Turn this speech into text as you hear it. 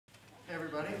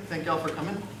everybody. Thank y'all for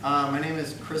coming. My name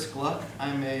is Chris Gluck.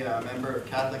 I'm a member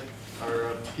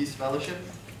of Peace Fellowship,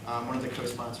 one of the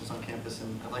co-sponsors on campus,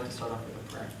 and I'd like to start off with a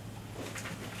prayer.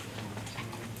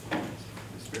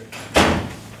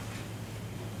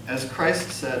 As Christ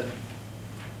said,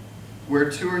 "Where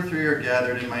two or three are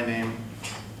gathered in my name,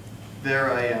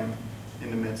 there I am in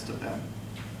the midst of them."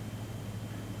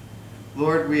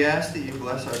 Lord, we ask that you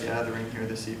bless our gathering here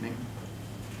this evening.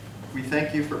 We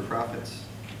thank you for prophets,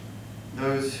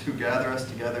 those who gather us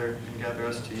together and gather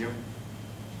us to you.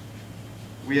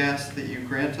 We ask that you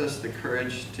grant us the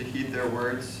courage to heed their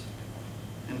words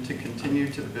and to continue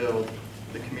to build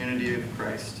the community of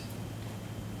Christ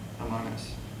among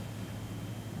us.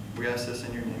 We ask this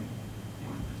in your name.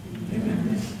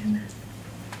 Amen.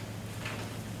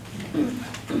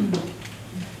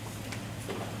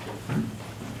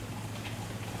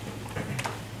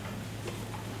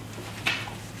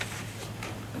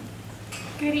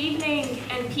 Good evening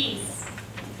and peace.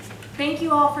 Thank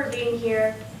you all for being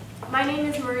here. My name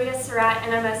is Maria Surratt,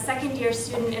 and I'm a second-year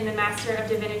student in the Master of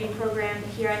Divinity program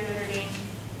here at Notre Dame.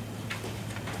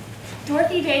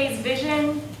 Dorothy Day's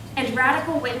vision and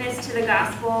radical witness to the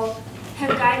gospel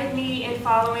have guided me in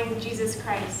following Jesus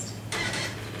Christ.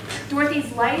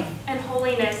 Dorothy's life and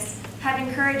holiness have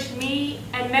encouraged me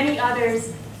and many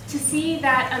others to see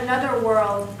that another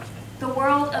world, the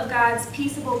world of God's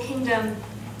peaceable kingdom,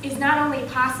 is not only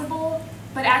possible,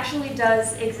 but actually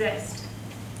does exist.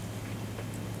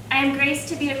 I am graced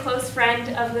to be a close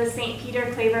friend of the St.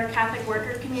 Peter Claver Catholic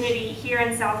worker community here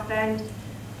in South Bend,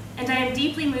 and I am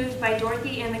deeply moved by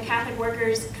Dorothy and the Catholic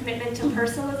workers' commitment to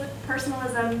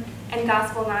personalism and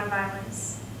gospel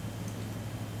nonviolence.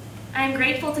 I am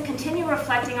grateful to continue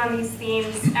reflecting on these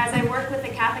themes as I work with the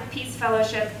Catholic Peace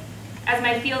Fellowship as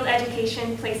my field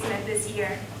education placement this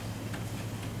year.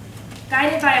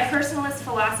 Guided by a personalist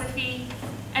philosophy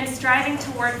and striving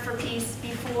to work for peace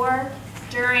before,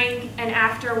 during, and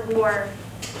after war,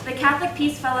 the Catholic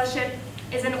Peace Fellowship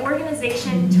is an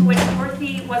organization to which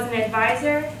Dorothy was an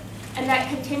advisor and that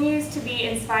continues to be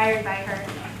inspired by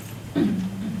her.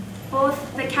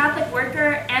 Both the Catholic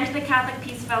Worker and the Catholic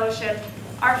Peace Fellowship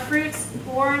are fruits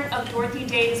born of Dorothy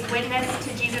Day's witness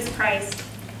to Jesus Christ,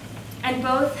 and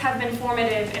both have been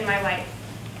formative in my life.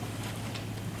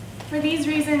 For these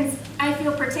reasons, I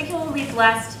feel particularly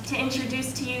blessed to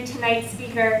introduce to you tonight's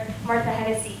speaker, Martha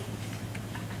Hennessy.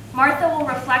 Martha will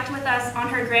reflect with us on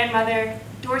her grandmother,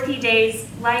 Dorothy Day's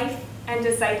life and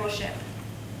discipleship.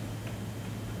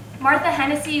 Martha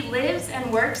Hennessy lives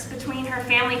and works between her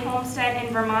family homestead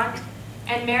in Vermont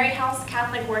and Mary House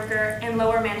Catholic Worker in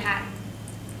Lower Manhattan.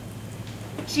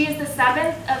 She is the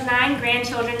seventh of 9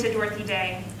 grandchildren to Dorothy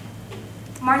Day.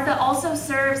 Martha also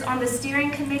serves on the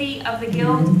steering committee of the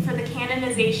Guild for the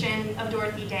Canonization of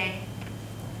Dorothy Day.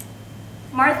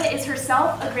 Martha is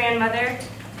herself a grandmother,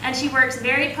 and she works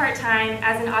very part-time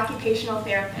as an occupational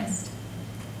therapist.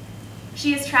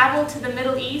 She has traveled to the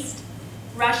Middle East,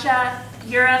 Russia,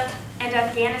 Europe, and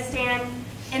Afghanistan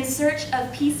in search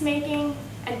of peacemaking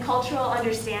and cultural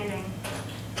understanding.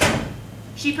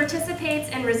 She participates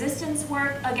in resistance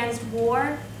work against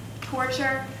war,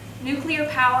 torture, nuclear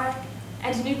power,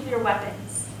 and nuclear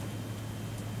weapons.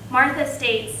 Martha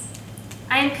states,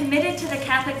 "I am committed to the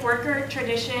Catholic worker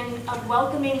tradition of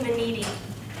welcoming the needy,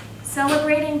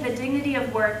 celebrating the dignity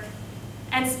of work,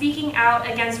 and speaking out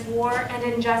against war and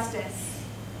injustice,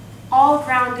 all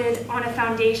grounded on a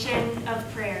foundation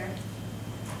of prayer."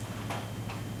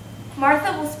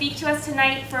 Martha will speak to us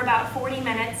tonight for about 40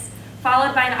 minutes,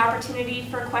 followed by an opportunity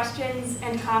for questions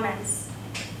and comments.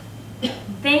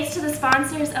 Thanks to the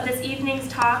sponsors of this evening's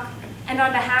talk, and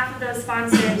on behalf of those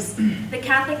sponsors, the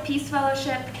Catholic Peace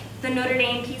Fellowship, the Notre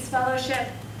Dame Peace Fellowship,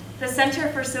 the Center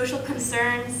for Social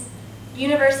Concerns,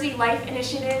 University Life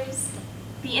Initiatives,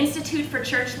 the Institute for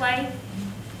Church Life,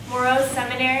 Moreau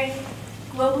Seminary,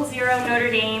 Global Zero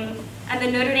Notre Dame, and the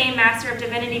Notre Dame Master of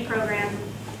Divinity program.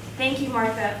 Thank you,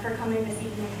 Martha, for coming this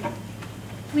evening.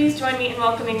 Please join me in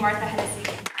welcoming Martha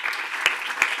Hennessy.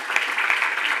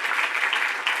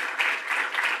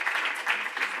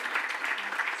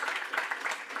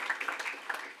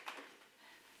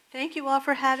 Thank you all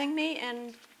for having me,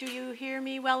 and do you hear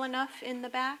me well enough in the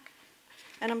back?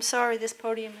 And I'm sorry, this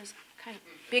podium is kind of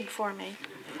big for me.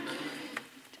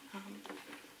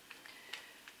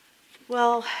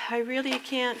 Well, I really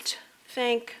can't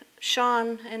thank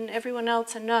Sean and everyone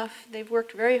else enough. They've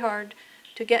worked very hard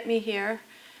to get me here.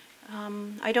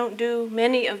 I don't do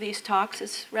many of these talks.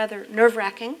 It's rather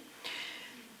nerve-wracking,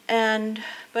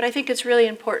 but I think it's really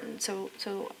important. So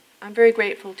I'm very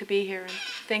grateful to be here, and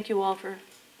thank you all for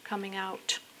coming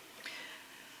out.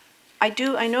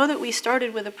 I know that we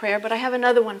started with a prayer, but I have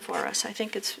another one for us. I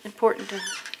think it's important to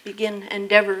begin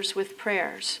endeavors with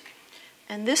prayers.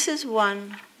 And this is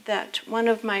one that one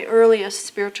of my earliest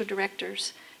spiritual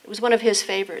directors, it was one of his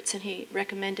favorites, and he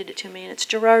recommended it to me, and it's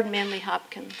Gerard Manley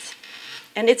Hopkins.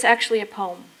 And it's actually a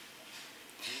poem.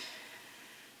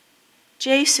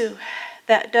 Jesu,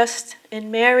 that dost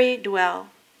in Mary dwell,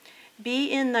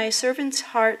 be in thy servants'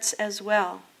 hearts as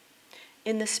well,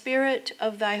 in the spirit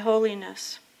of thy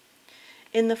holiness,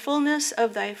 in the fullness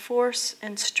of thy force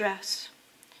and stress,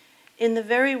 in the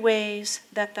very ways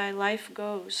that thy life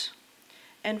goes,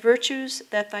 and virtues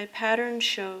that thy pattern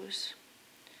shows,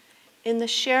 in the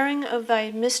sharing of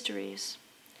thy mysteries,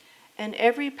 and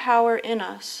every power in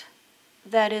us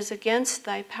that is against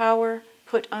thy power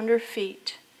put under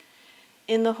feet,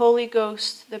 in the Holy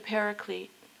Ghost, the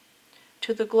Paraclete,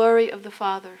 to the glory of the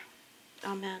Father.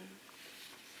 Amen.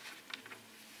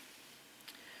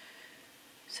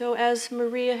 So as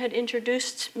Maria had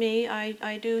introduced me,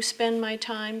 I do spend my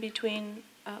time between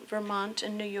Vermont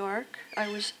and New York.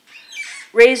 I was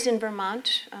raised in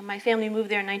Vermont. My family moved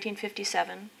there in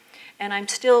 1957, and I'm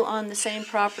still on the same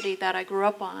property that I grew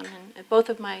up on, and both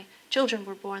of my children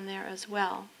were born there as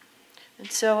well. And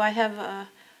so I have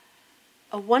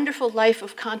a wonderful life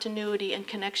of continuity and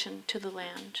connection to the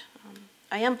land.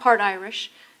 I am part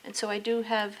Irish, and so I do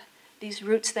have these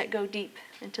roots that go deep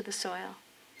into the soil.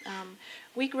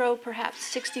 We grow perhaps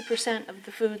 60% of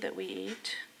the food that we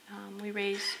eat. We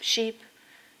raise sheep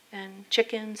and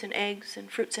chickens and eggs and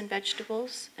fruits and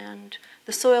vegetables, and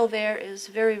the soil there is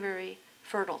very, very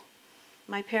fertile.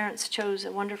 My parents chose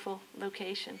a wonderful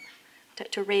location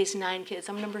to raise 9 kids.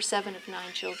 I'm number 7 of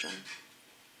 9 children.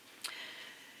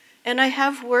 And I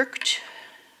have worked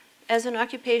as an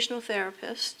occupational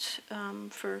therapist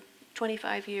for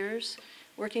 25 years,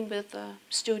 working with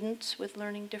students with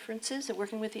learning differences and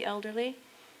working with the elderly.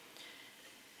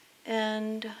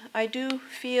 And I do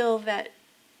feel that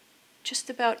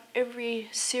just about every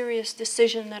serious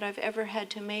decision that I've ever had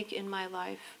to make in my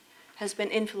life has been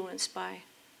influenced by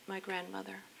my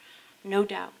grandmother, no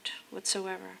doubt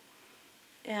whatsoever.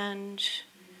 And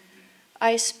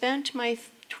I spent my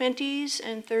 20s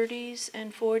and 30s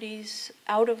and 40s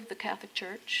out of the Catholic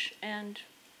Church and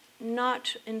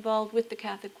not involved with the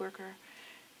Catholic worker.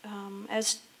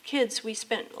 As kids, we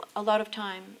spent a lot of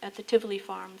time at the Tivoli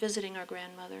farm visiting our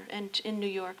grandmother, and in New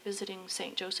York visiting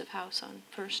St. Joseph House on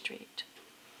First Street.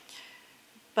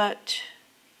 But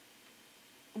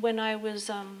when I was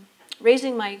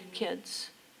raising my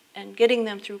kids and getting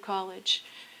them through college,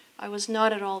 I was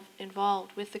not at all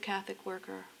involved with the Catholic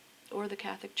worker or the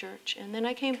Catholic Church. And then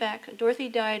I came back. Dorothy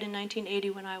died in 1980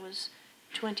 when I was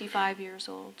 25 years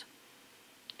old.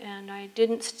 And I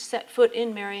didn't set foot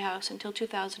in Mary House until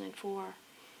 2004.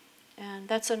 And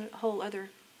that's a whole other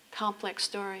complex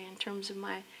story in terms of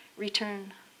my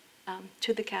return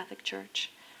to the Catholic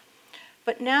Church.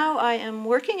 But now I am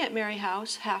working at Mary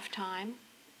House half-time,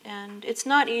 and it's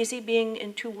not easy being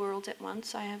in 2 worlds at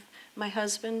once. I have my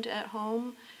husband at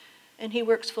home, and he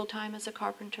works full-time as a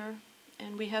carpenter.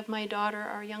 And we have my daughter,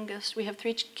 our youngest. We have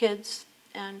 3 kids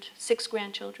and 6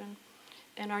 grandchildren.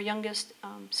 And our youngest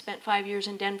spent 5 years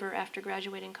in Denver after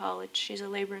graduating college. She's a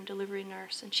labor and delivery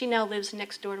nurse, and she now lives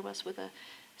next door to us with a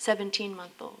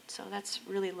 17-month-old. So that's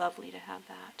really lovely to have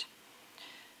that.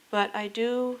 But I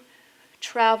do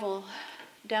travel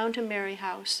down to Mary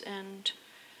House, and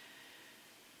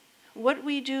what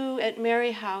we do at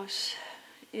Mary House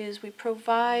is we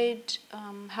provide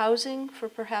housing for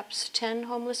perhaps 10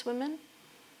 homeless women,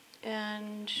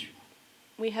 and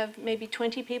we have maybe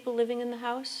 20 people living in the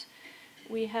house.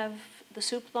 We have the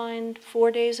soup line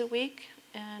 4 days a week,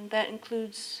 and that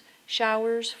includes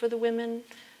showers for the women,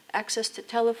 access to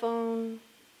telephone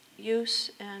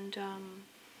use, and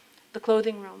the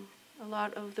clothing room. A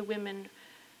lot of the women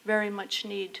very much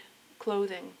need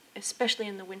clothing, especially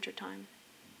in the wintertime.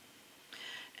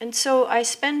 And so I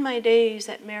spend my days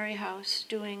at Mary House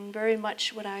doing very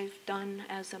much what I've done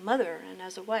as a mother and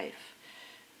as a wife.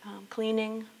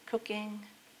 Cleaning, cooking,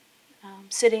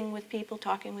 sitting with people,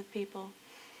 talking with people.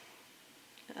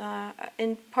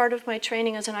 In part of my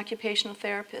training as an occupational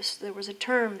therapist, there was a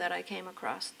term that I came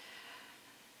across.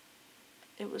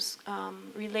 It was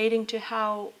relating to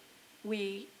how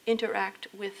we interact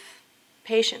with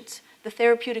patients, the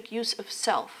therapeutic use of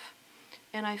self.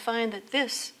 And I find that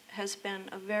this has been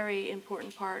a very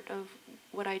important part of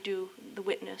what I do, the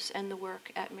witness and the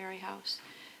work at Mary House.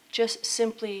 Just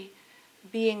simply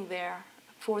being there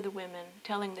for the women,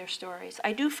 telling their stories.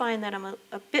 I do find that I'm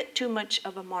a bit too much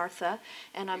of a Martha,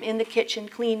 and I'm in the kitchen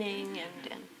cleaning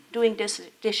and doing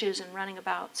dishes and running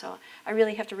about, so I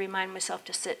really have to remind myself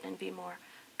to sit and be more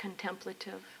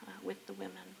contemplative with the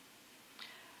women.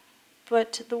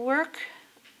 But the work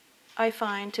I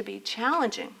find to be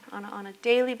challenging on a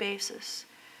daily basis.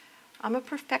 I'm a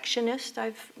perfectionist.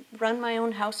 I've run my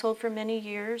own household for many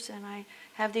years, and I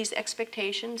have these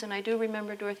expectations. And I do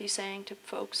remember Dorothy saying to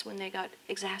folks when they got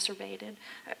exasperated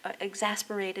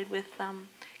with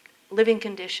living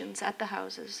conditions at the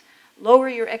houses, lower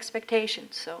your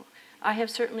expectations. So I have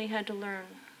certainly had to learn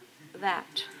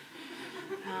that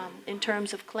in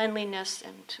terms of cleanliness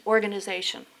and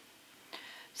organization.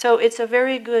 So it's a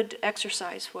very good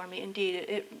exercise for me,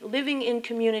 indeed. Living in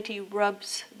community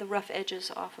rubs the rough edges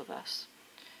off of us.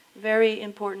 Very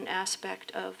important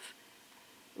aspect of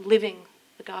living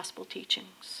the gospel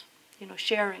teachings,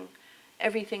 sharing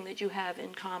everything that you have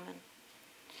in common.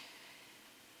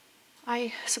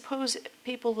 I suppose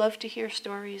people love to hear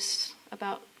stories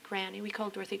about Granny. We call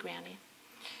Dorothy Granny.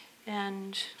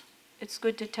 And it's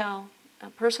good to tell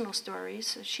personal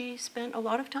stories. She spent a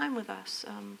lot of time with us.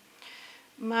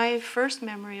 My first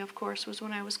memory, of course, was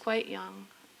when I was quite young.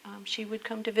 She would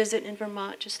come to visit in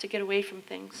Vermont just to get away from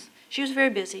things. She was very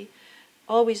busy,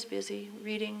 always busy,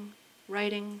 reading,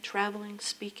 writing, traveling,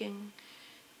 speaking.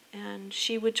 And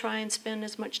she would try and spend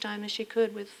as much time as she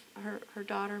could with her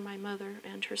daughter, my mother,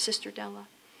 and her sister Della.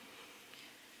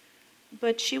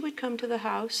 But she would come to the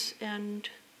house, and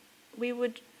we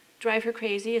would drive her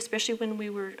crazy, especially when we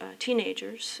were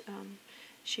teenagers.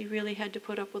 She really had to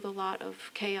put up with a lot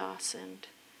of chaos, and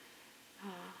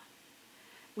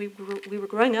we were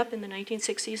growing up in the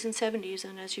 1960s and 70s,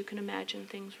 and as you can imagine,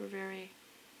 things were very,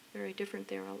 very different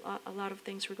there. A lot of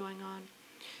things were going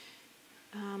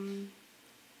on.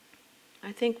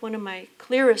 I think one of my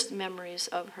clearest memories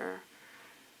of her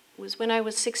was when I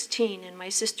was 16 and my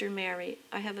sister Mary.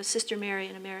 I have a sister Mary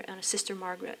and a sister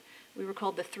Margaret. We were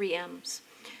called the 3 M's.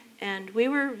 And we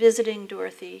were visiting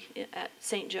Dorothy at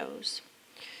St. Joe's.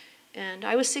 And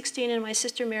I was 16 and my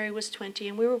sister Mary was 20,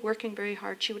 and we were working very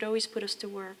hard. She would always put us to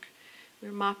work. We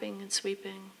were mopping and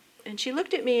sweeping. And she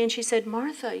looked at me and she said,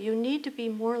 "Martha, you need to be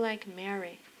more like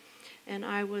Mary." And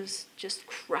I was just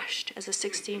crushed as a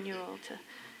 16-year-old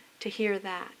to hear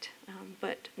that.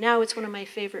 But now it's one of my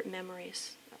favorite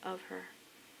memories of her.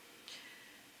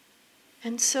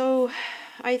 And so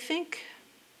I think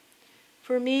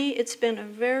for me it's been a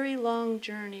very long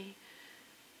journey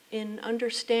in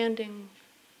understanding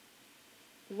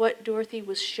what Dorothy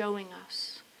was showing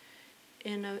us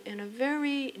in a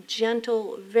very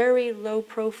gentle, very low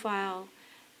profile,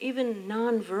 even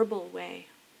non-verbal way.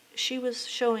 She was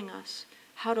showing us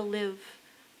how to live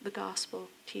the gospel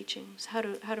teachings, how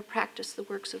to practice the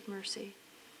works of mercy,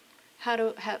 how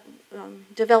to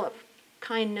develop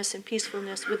kindness and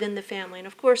peacefulness within the family. And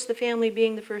of course, the family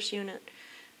being the first unit,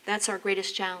 that's our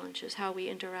greatest challenge, is how we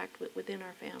interact within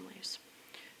our families.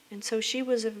 And so she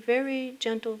was a very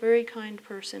gentle, very kind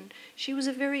person. She was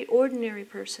a very ordinary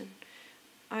person.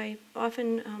 I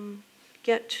often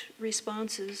get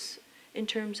responses in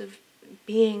terms of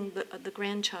being the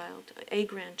grandchild, a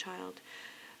grandchild.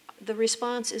 The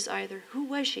response is either, "Who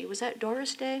was she? Was that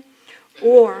Doris Day?"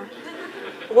 Or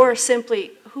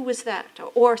simply, "Who was that?"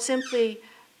 Or simply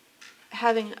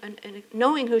having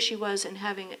knowing who she was and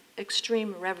having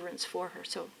extreme reverence for her.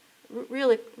 So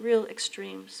real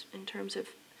extremes in terms of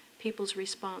people's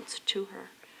response to her.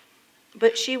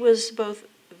 But she was both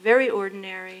very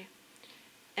ordinary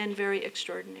and very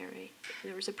extraordinary.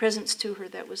 There was a presence to her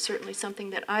that was certainly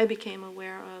something that I became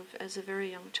aware of as a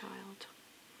very young child.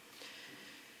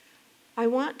 I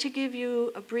want to give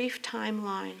you a brief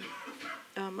timeline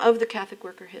of the Catholic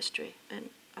worker history.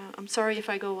 And I'm sorry if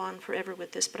I go on forever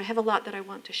with this, but I have a lot that I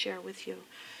want to share with you.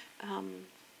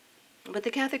 But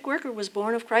the Catholic worker was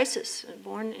born of crisis,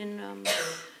 born in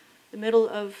the middle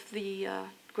of the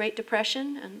Great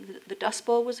Depression, and the Dust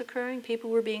Bowl was occurring. People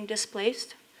were being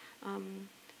displaced.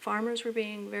 Farmers were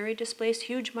being very displaced.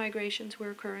 Huge migrations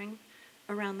were occurring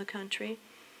around the country.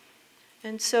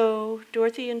 And so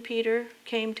Dorothy and Peter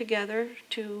came together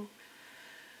to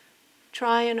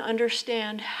try and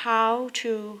understand how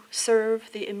to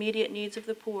serve the immediate needs of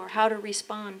the poor, how to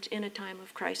respond in a time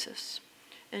of crisis.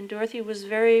 And Dorothy was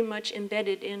very much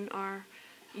embedded in our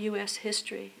U.S.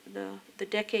 history, the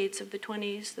decades of the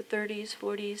 20s, the 30s,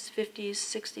 40s, 50s,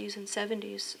 60s, and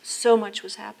 70s. So much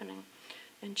was happening.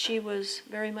 And she was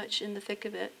very much in the thick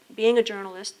of it. Being a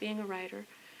journalist, being a writer,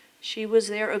 she was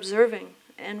there observing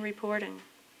and reporting.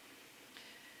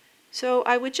 So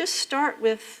I would just start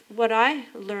with what I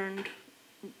learned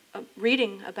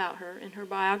reading about her in her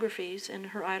biographies and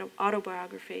her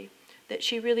autobiography, that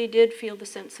she really did feel the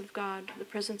sense of God, the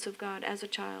presence of God as a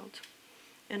child.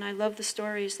 And I love the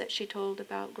stories that she told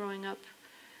about growing up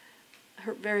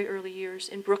her very early years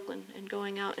in Brooklyn and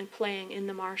going out and playing in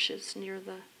the marshes near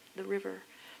the river.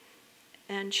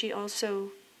 And she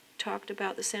also talked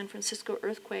about the San Francisco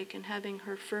earthquake and having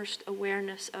her first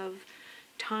awareness of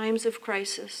times of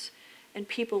crisis and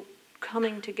people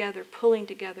coming together, pulling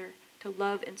together to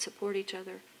love and support each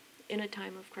other in a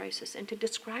time of crisis. And to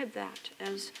describe that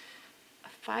as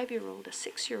a 5-year-old, a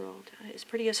 6-year-old, is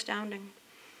pretty astounding.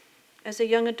 As a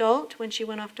young adult, when she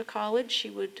went off to college, she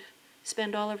would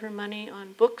spend all of her money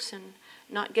on books and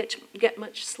not get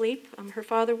much sleep. Her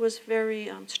father was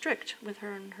very strict with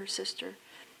her and her sister,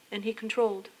 and he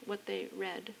controlled what they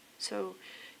read. So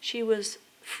she was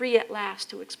free at last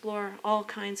to explore all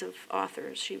kinds of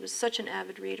authors. She was such an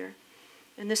avid reader.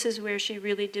 And this is where she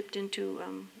really dipped into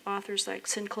authors like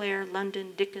Sinclair,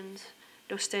 London, Dickens,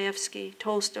 Dostoevsky,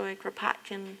 Tolstoy,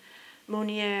 Kropotkin,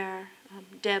 Molière,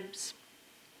 Debs.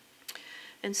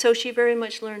 And so she very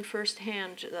much learned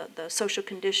firsthand the social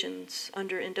conditions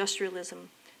under industrialism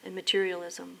and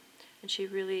materialism. And she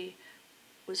really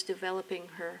was developing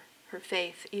her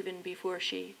faith even before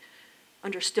she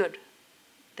understood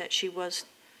that she was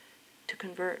to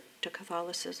convert to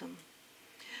Catholicism.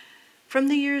 From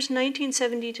the years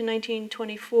 1970 to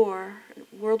 1924,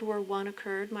 World War I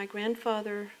occurred. My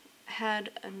grandfather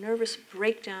had a nervous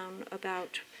breakdown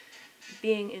about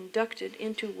being inducted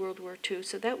into World War II.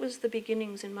 So that was the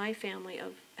beginnings in my family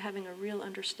of having a real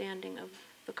understanding of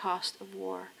the cost of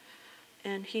war.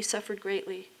 And he suffered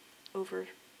greatly over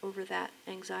that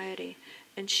anxiety.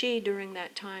 And she, during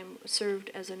that time,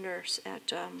 served as a nurse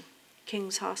at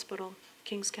King's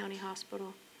County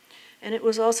Hospital. And it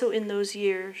was also in those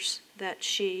years that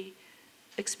she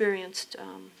experienced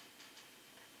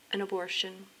an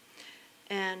abortion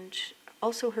and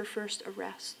also her first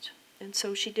arrest. And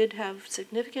so she did have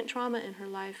significant trauma in her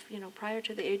life, prior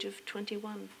to the age of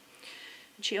 21.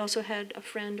 And she also had a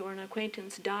friend or an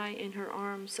acquaintance die in her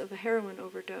arms of a heroin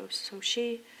overdose. So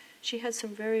she had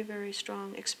some very, very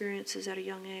strong experiences at a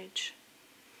young age.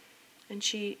 And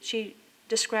she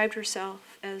described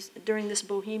herself as, during this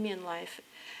bohemian life,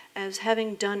 as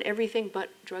having done everything but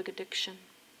drug addiction.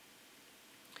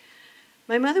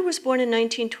 My mother was born in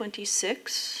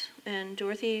 1926, and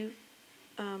Dorothy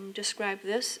described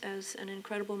this as an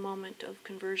incredible moment of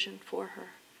conversion for her,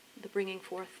 the bringing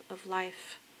forth of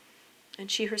life. And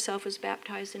she herself was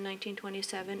baptized in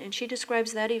 1927, and she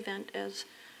describes that event as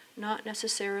not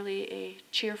necessarily a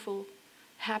cheerful,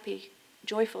 happy,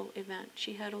 joyful event.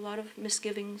 She had a lot of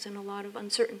misgivings and a lot of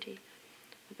uncertainty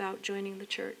about joining the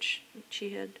church.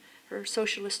 She had her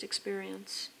socialist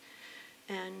experience,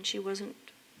 and she wasn't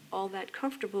all that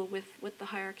comfortable with what the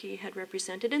hierarchy had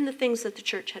represented and the things that the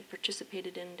church had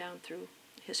participated in down through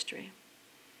history.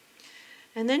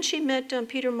 And then she met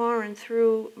Peter Morin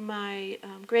through my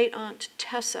great-aunt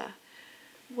Tessa.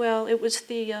 Well, it was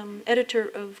the editor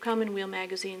of Commonweal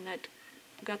magazine that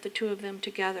got the two of them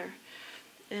together.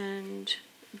 And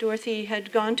Dorothy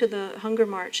had gone to the Hunger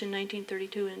March in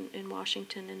 1932 in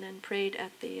Washington and then prayed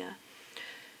at the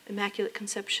Immaculate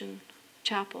Conception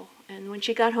Chapel. And when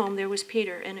she got home, there was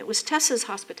Peter, and it was Tessa's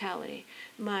hospitality.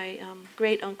 My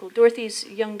great-uncle, Dorothy's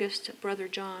youngest brother,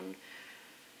 John,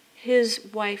 his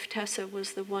wife, Tessa,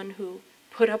 was the one who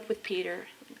put up with Peter,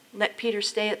 let Peter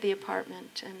stay at the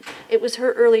apartment. And it was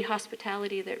her early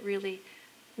hospitality that really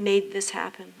made this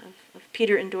happen, of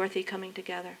Peter and Dorothy coming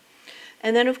together.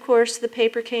 And then, of course, the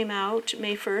paper came out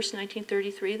May 1st,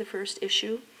 1933, the first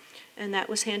issue, and that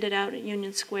was handed out at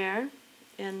Union Square.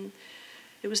 And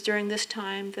it was during this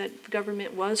time that the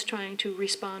government was trying to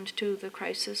respond to the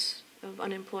crisis of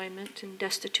unemployment and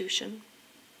destitution.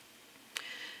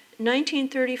 In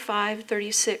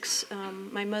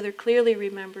 1935-36, my mother clearly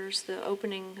remembers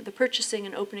the purchasing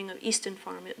and opening of Easton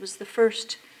Farm. It was the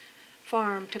first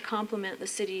farm to complement the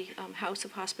city house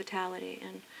of hospitality.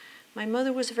 And my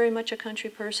mother was very much a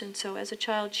country person, so as a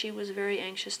child she was very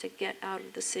anxious to get out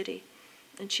of the city.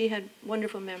 And she had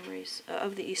wonderful memories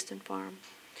of the Easton Farm.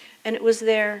 And it was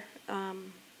there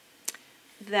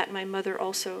that my mother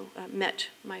also met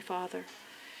my father.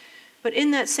 But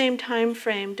in that same time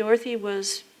frame, Dorothy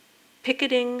was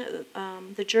picketing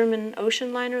the German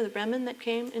ocean liner, the Bremen, that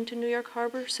came into New York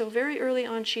Harbor. So very early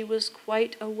on, she was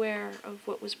quite aware of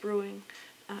what was brewing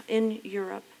in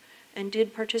Europe and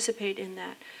did participate in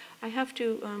that. I have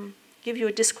to give you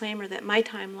a disclaimer that my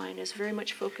timeline is very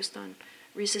much focused on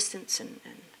resistance and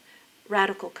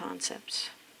radical concepts.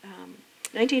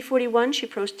 1941, she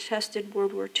protested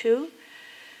World War II.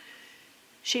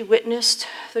 She witnessed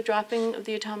the dropping of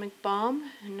the atomic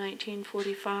bomb in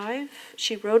 1945.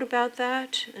 She wrote about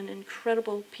that, an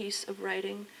incredible piece of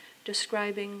writing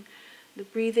describing the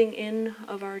breathing in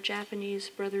of our Japanese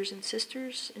brothers and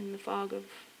sisters in the fog of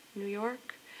New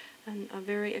York, and a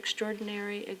very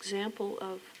extraordinary example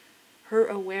of her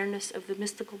awareness of the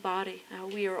mystical body, how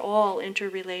we are all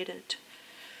interrelated.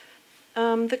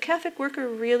 The Catholic worker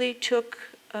really took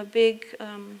a big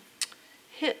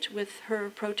hit with her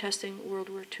protesting World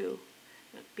War II,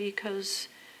 because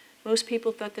most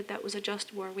people thought that that was a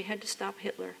just war. We had to stop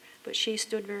Hitler, but she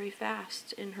stood very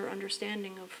fast in her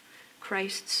understanding of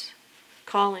Christ's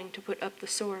calling to put up the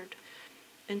sword.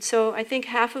 And so I think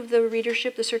half of the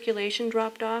readership, the circulation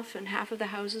dropped off, and half of the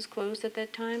houses closed at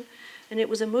that time. And it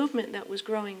was a movement that was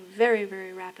growing very,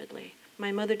 very rapidly.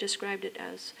 My mother described it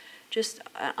as just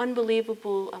an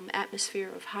unbelievable atmosphere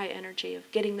of high energy, of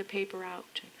getting the paper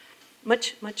out, and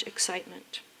much, much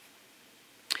excitement.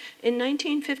 In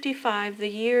 1955, the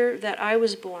year that I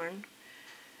was born,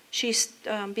 she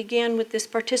began with this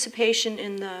participation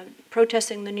in the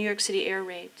protesting the New York City air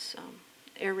raids,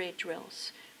 air raid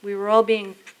drills. We were all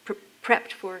being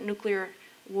prepped for nuclear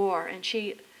war, and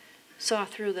she saw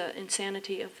through the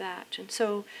insanity of that. And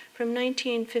so from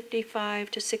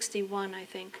 1955 to 61, I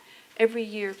think, every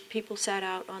year people sat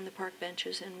out on the park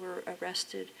benches and were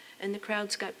arrested, and the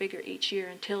crowds got bigger each year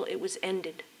until it was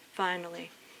ended, finally,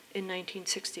 in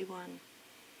 1961.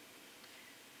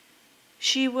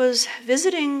 She was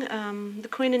visiting the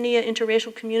Koinonia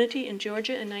interracial community in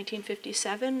Georgia in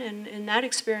 1957, and in that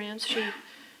experience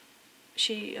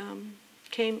she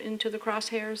came into the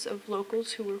crosshairs of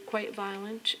locals who were quite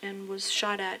violent and was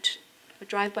shot at. A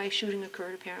drive-by shooting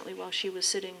occurred apparently while she was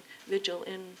sitting vigil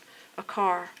in a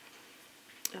car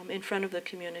in front of the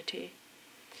community.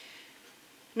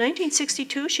 In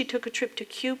 1962, she took a trip to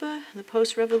Cuba, the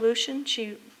post-revolution.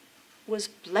 She was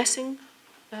blessing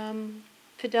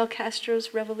Fidel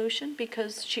Castro's revolution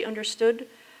because she understood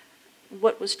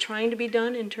what was trying to be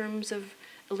done in terms of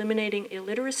eliminating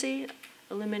illiteracy,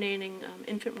 eliminating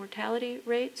infant mortality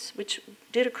rates, which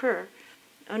did occur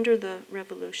under the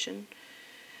revolution.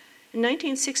 In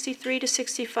 1963 to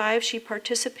 65, she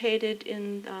participated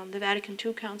in the Vatican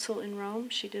II Council in Rome.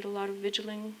 She did a lot of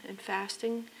vigiling and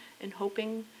fasting and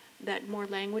hoping that more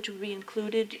language would be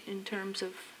included in terms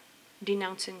of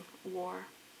denouncing war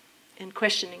and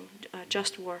questioning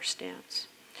just war stance.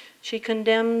 She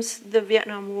condemns the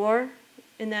Vietnam War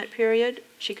in that period.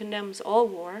 She condemns all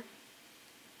war.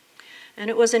 And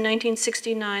it was in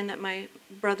 1969 that my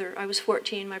brother, I was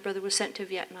 14, my brother was sent to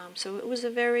Vietnam. So it was a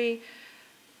very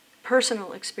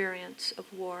personal experience of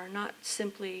war, not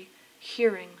simply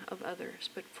hearing of others,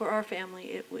 but for our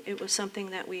family it was something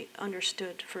that we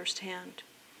understood firsthand.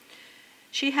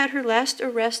 She had her last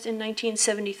arrest in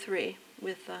 1973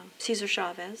 with Cesar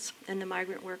Chavez and the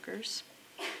migrant workers.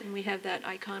 And we have that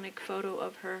iconic photo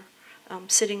of her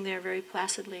sitting there very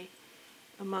placidly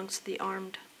amongst the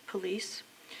armed police.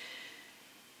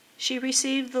 She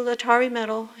received the Latari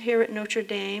Medal here at Notre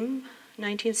Dame,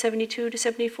 1972 to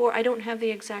 74. I don't have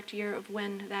the exact year of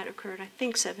when that occurred. I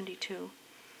think 72.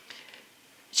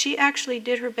 She actually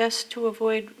did her best to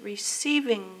avoid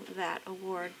receiving that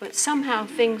award, but somehow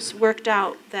things worked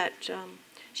out that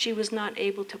she was not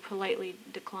able to politely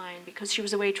decline because she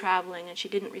was away traveling and she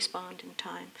didn't respond in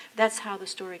time. That's how the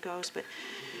story goes, but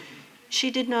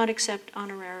she did not accept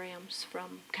honorariums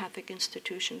from Catholic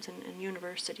institutions and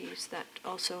universities that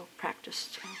also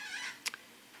practiced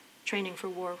training for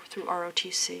war through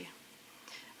ROTC.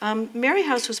 Mary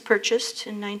House was purchased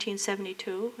in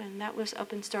 1972, and that was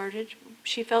up and started.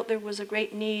 She felt there was a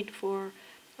great need for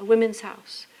a women's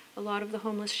house. A lot of the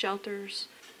homeless shelters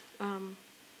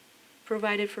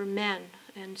provided for men,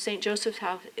 and St. Joseph's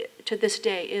House to this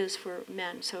day is for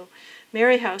men. So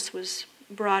Mary House was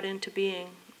brought into being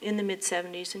in the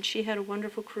mid-70s, and she had a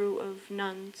wonderful crew of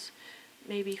nuns,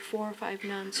 maybe 4 or 5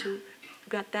 nuns who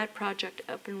got that project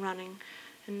up and running.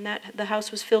 And the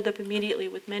house was filled up immediately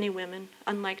with many women.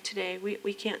 Unlike today,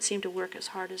 we can't seem to work as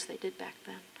hard as they did back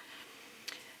then.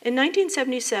 In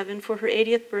 1977, for her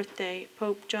 80th birthday,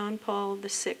 Pope John Paul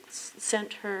VI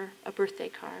sent her a birthday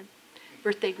card,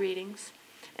 birthday greetings.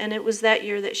 And it was that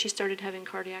year that she started having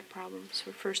cardiac problems,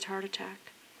 her first heart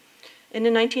attack. And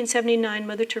in 1979,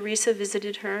 Mother Teresa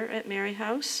visited her at Mary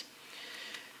House.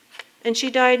 And she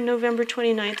died November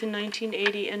 29th in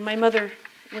 1980, and my mother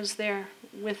was there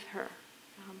with her,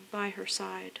 by her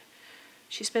side.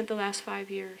 She spent the last 5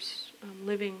 years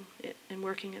living and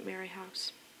working at Mary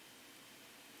House.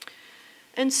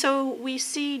 And so we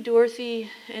see Dorothy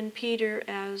and Peter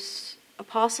as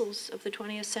apostles of the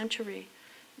 20th century.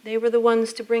 They were the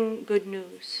ones to bring good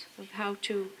news of how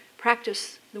to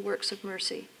practice the works of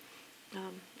mercy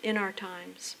in our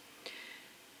times.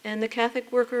 And the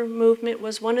Catholic worker movement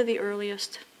was one of the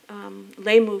earliest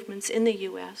lay movements in the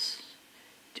U.S.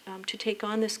 to take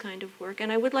on this kind of work.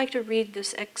 And I would like to read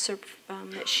this excerpt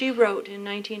that she wrote in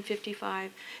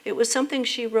 1955. It was something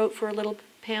she wrote for a little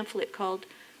pamphlet called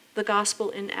The Gospel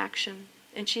in Action.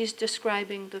 And she's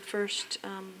describing the first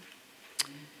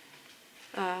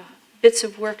bits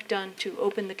of work done to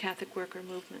open the Catholic worker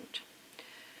movement.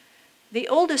 The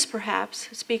oldest, perhaps,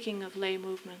 speaking of lay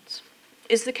movements,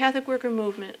 is the Catholic worker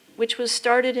movement, which was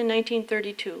started in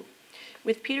 1932,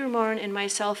 with Peter Marn and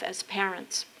myself as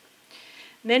parents.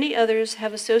 Many others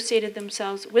have associated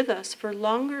themselves with us for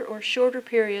longer or shorter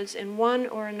periods in one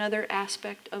or another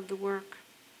aspect of the work.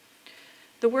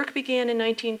 The work began in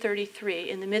 1933,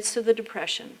 in the midst of the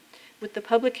Depression, with the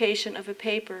publication of a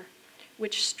paper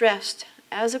which stressed,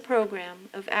 as a program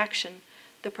of action,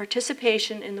 the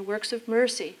participation in the works of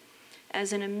mercy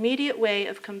as an immediate way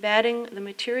of combating the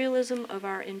materialism of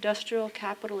our industrial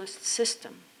capitalist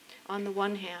system, on the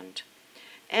one hand,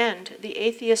 and the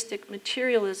atheistic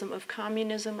materialism of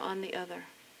communism on the other.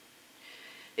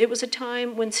 It was a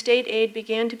time when state aid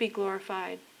began to be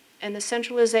glorified, and the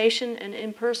centralization and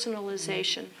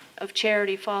impersonalization of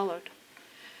charity followed.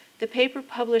 The paper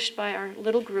published by our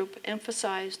little group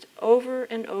emphasized over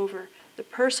and over the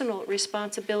personal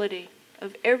responsibility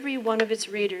of every one of its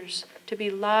readers to be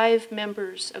live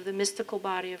members of the mystical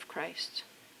body of Christ.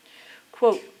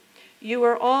 Quote, "You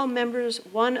are all members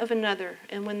one of another,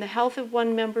 and when the health of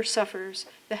one member suffers,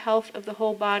 the health of the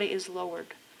whole body is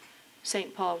lowered,"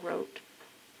 St. Paul wrote.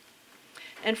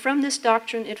 And from this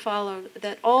doctrine it followed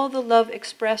that all the love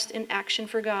expressed in action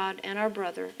for God and our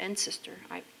brother and sister,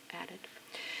 I added,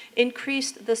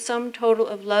 increased the sum total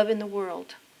of love in the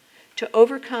world to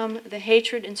overcome the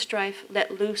hatred and strife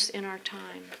let loose in our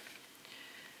time.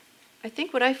 I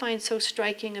think what I find so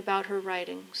striking about her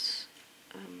writings,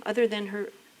 other than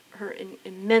her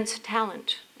immense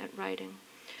talent at writing,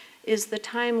 is the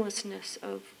timelessness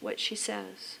of what she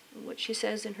says. What she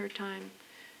says in her time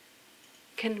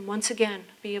can once again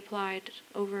be applied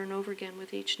over and over again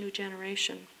with each new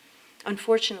generation.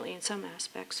 Unfortunately, in some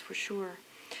aspects, for sure.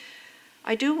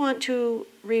 I do want to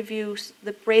review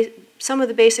some of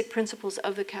the basic principles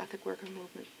of the Catholic worker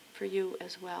movement for you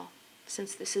as well,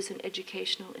 since this is an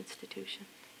educational institution.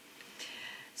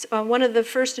 So, one of the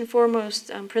first and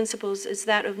foremost principles is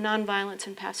that of nonviolence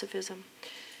and pacifism.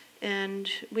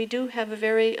 And we do have a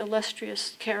very illustrious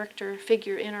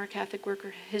figure in our Catholic worker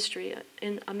history,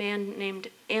 in a man named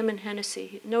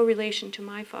Hennessy, no relation to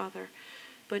my father,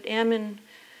 but Ammon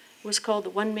was called the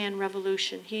one-man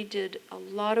revolution. He did a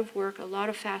lot of work, a lot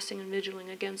of fasting and vigiling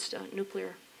against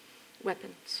nuclear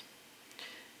weapons.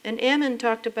 And Ammon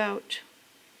talked about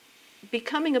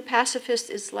becoming a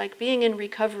pacifist is like being in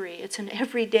recovery. It's an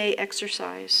everyday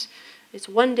exercise. It's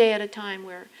one day at a time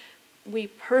where we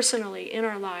personally, in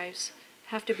our lives,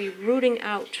 have to be rooting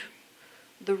out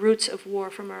the roots of war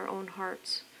from our own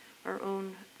hearts, our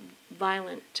own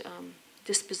violent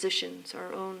dispositions,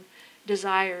 our own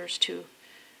desires to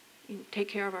take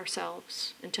care of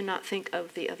ourselves and to not think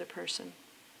of the other person.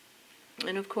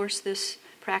 And of course, this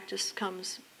practice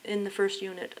comes in the first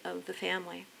unit of the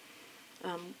family,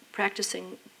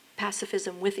 practicing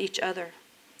pacifism with each other.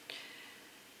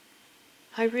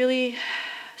 I really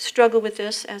struggle with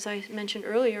this, as I mentioned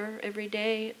earlier, every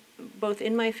day, both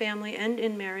in my family and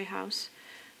in Mary House,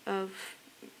 of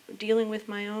dealing with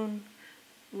my own,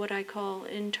 what I call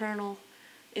internal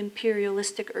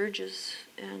imperialistic urges.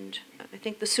 And I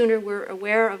think the sooner we're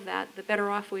aware of that, the better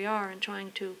off we are in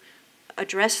trying to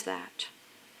address that.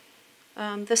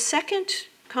 The second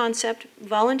concept,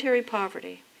 voluntary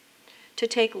poverty, to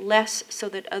take less so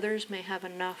that others may have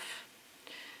enough.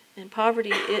 And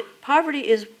poverty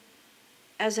is,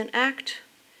 as an act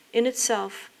in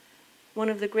itself, one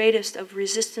of the greatest of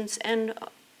resistance and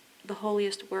the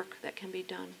holiest work that can be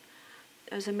done.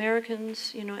 As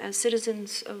Americans, as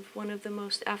citizens of one of the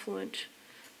most affluent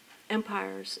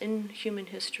empires in human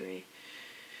history,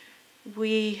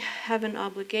 we have an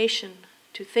obligation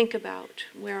to think about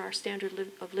where our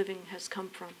standard of living has come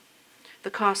from,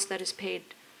 the cost that is paid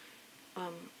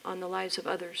on the lives of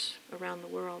others around the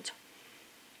world.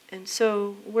 And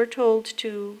so we're told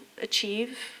to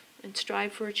achieve and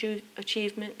strive for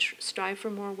achievement, strive for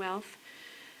more wealth.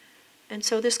 And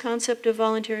so this concept of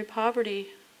voluntary poverty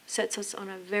sets us on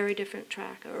a very different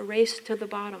track, a race to the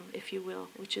bottom, if you will,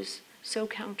 which is so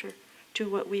counter to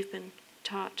what we've been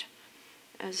taught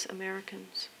as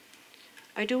Americans.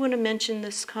 I do want to mention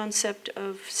this concept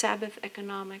of Sabbath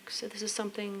economics. This is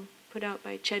something put out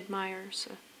by Ched Myers,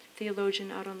 a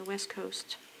theologian out on the West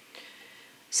Coast.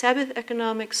 Sabbath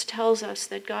economics tells us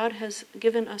that God has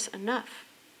given us enough,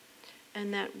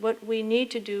 and that what we need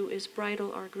to do is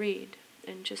bridle our greed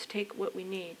and just take what we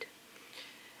need.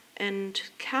 And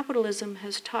capitalism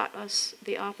has taught us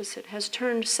the opposite, has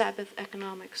turned Sabbath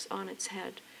economics on its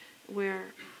head,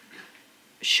 where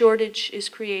shortage is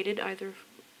created either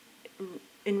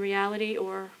in reality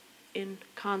or in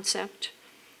concept,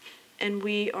 and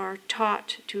we are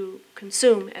taught to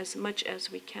consume as much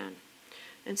as we can.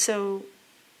 And so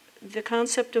the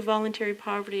concept of voluntary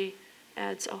poverty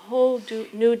adds a whole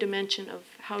new dimension of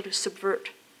how to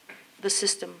subvert the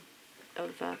system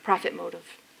of profit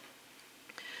motive.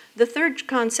 The third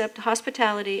concept,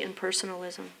 hospitality and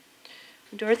personalism.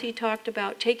 Dorothy talked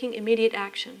about taking immediate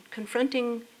action,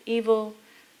 confronting evil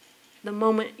the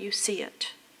moment you see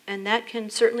it. And that can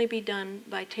certainly be done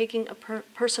by taking a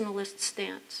personalist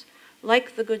stance,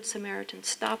 like the Good Samaritan,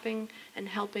 stopping and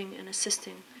helping and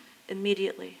assisting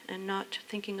immediately and not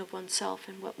thinking of oneself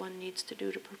and what one needs to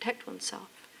do to protect oneself.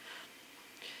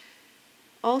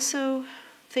 Also,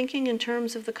 thinking in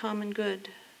terms of the common good.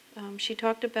 She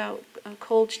talked about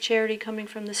cold charity coming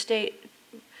from the state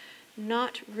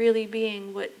not really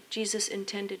being what Jesus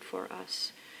intended for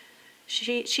us.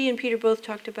 She and Peter both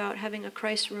talked about having a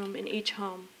Christ room in each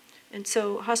home. And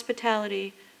so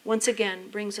hospitality, once again,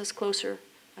 brings us closer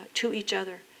to each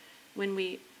other when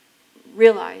we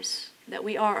realize that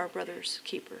we are our brother's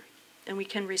keeper, and we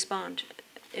can respond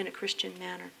in a Christian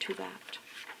manner to that.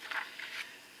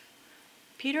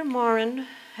 Peter Morin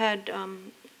had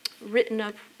written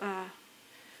up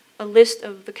a list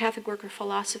of the Catholic worker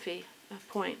philosophy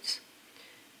points.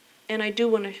 And I do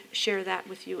want to share that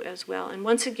with you as well. And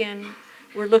once again,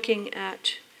 we're looking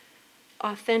at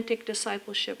authentic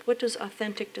discipleship. What does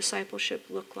authentic discipleship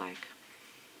look like?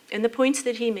 And the points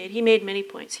that he made many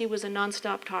points. He was a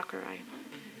nonstop talker. I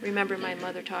remember my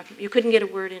mother talking. You couldn't get a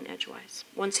word in edgewise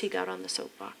once he got on the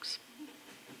soapbox.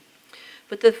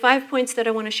 But the 5 points that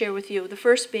I want to share with you, the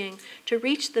first being to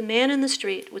reach the man in the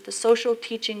street with the social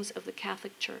teachings of the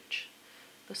Catholic Church,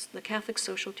 the Catholic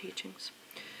social teachings.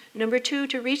 Number 2,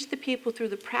 to reach the people through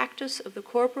the practice of the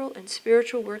corporal and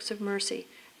spiritual works of mercy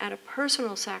at a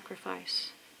personal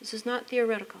sacrifice. This is not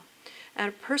theoretical. At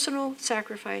a personal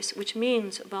sacrifice, which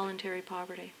means voluntary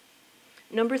poverty.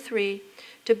 Number 3,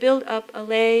 to build up a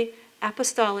lay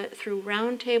apostolate through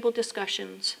round-table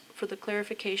discussions for the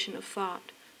clarification of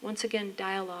thought. Once again,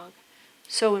 dialogue,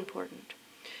 so important.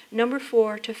 Number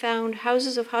 4, to found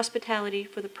houses of hospitality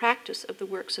for the practice of the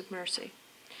works of mercy.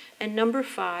 And number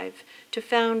 5, to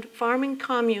found farming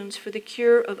communes for the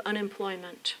cure of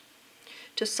unemployment.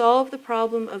 To solve the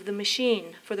problem of the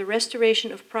machine for the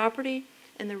restoration of property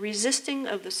and the resisting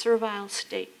of the servile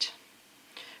state.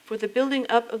 For the building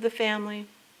up of the family,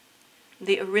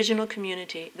 the original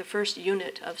community, the first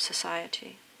unit of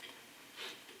society.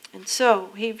 And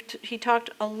so he talked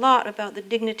a lot about the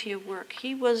dignity of work.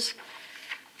 He was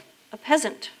a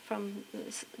peasant from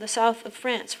the south of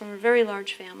France, from a very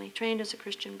large family, trained as a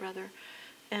Christian brother.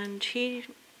 And he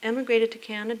emigrated to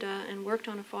Canada and worked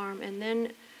on a farm, and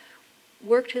then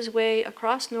worked his way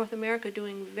across North America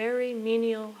doing very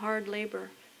menial, hard labor,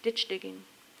 ditch digging.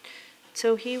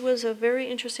 So he was a very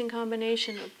interesting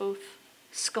combination of both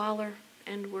scholar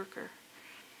and worker.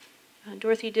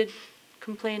 Dorothy did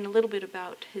complain a little bit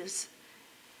about his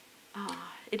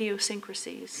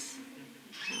idiosyncrasies.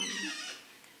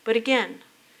 But again,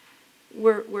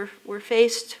 we're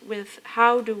faced with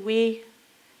how do we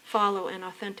follow an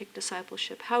authentic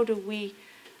discipleship? How do we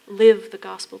live the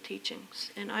gospel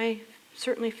teachings? And I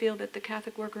certainly feel that the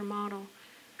Catholic worker model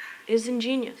is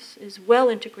ingenious, is well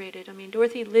integrated. I mean,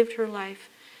 Dorothy lived her life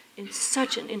in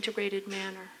such an integrated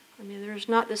manner. I mean, there's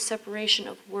not this separation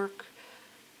of work,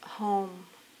 home.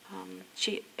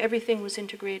 Everything was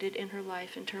integrated in her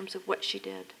life in terms of what she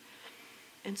did.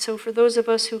 And so for those of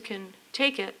us who can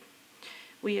take it,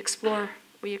 we explore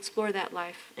that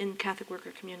life in Catholic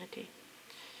worker community.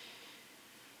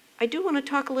 I do want to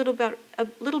talk a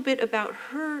little bit about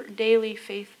her daily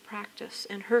faith practice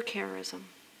and her charism.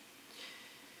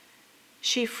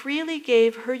 She freely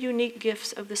gave her unique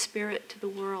gifts of the Spirit to the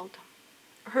world.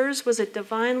 Hers was a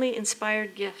divinely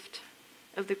inspired gift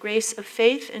of the grace of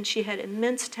faith, and she had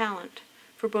immense talent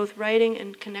for both writing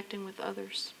and connecting with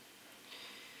others.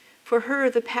 For her,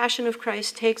 the passion of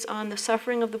Christ takes on the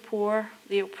suffering of the poor,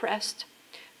 the oppressed,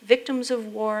 victims of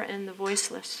war, and the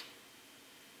voiceless.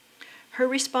 Her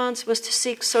response was to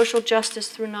seek social justice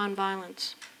through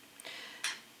nonviolence.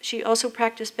 She also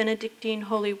practiced Benedictine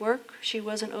holy work. She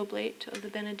was an oblate of the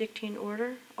Benedictine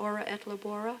order, ora et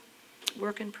labora,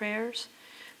 work and prayers,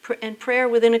 and prayer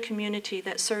within a community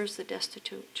that serves the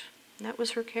destitute. And that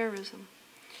was her charism.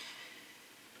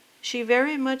 She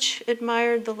very much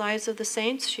admired the lives of the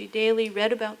saints. She daily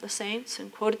read about the saints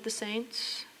and quoted the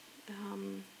saints.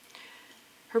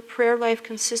 Her prayer life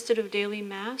consisted of daily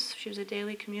mass. She was a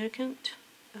daily communicant.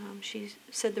 She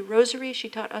said the rosary. She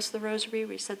taught us the rosary.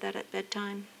 We said that at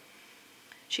bedtime.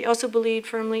 She also believed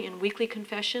firmly in weekly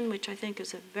confession, which I think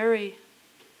is a very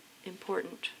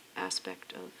important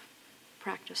aspect of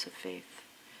practice of faith.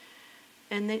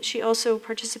 And then she also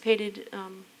participated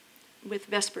with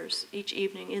Vespers each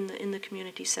evening in the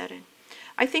community setting.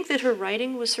 I think that her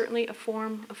writing was certainly a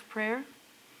form of prayer,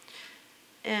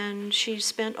 and she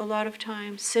spent a lot of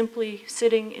time simply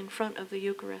sitting in front of the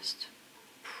Eucharist,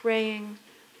 praying,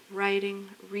 writing,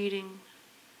 reading,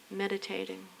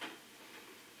 meditating.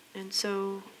 And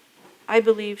so I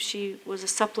believe she was a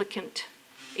supplicant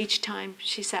each time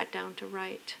she sat down to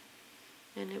write.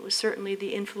 And it was certainly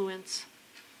the influence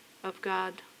of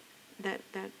God that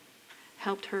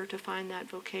helped her to find that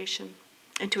vocation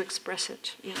and to express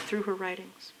it through her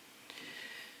writings.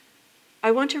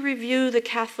 I want to review the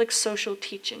Catholic social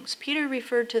teachings. Peter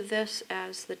referred to this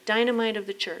as the dynamite of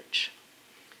the church.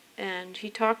 And he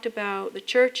talked about the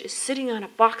church is sitting on a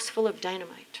box full of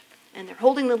dynamite, and they're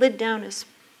holding the lid down as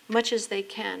much as they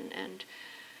can. And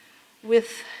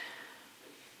with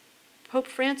Pope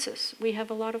Francis, we have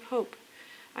a lot of hope.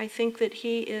 I think that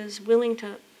he is willing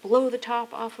to blow the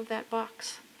top off of that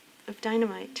box of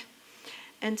dynamite.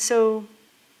 And so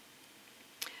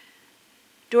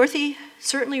Dorothy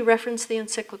certainly referenced the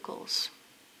encyclicals,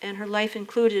 and her life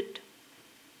included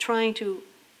trying to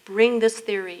bring this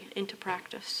theory into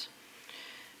practice.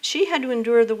 She had to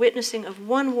endure the witnessing of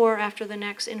one war after the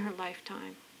next in her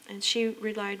lifetime, and she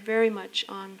relied very much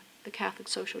on the Catholic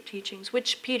social teachings,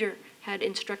 which Peter had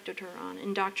instructed her on,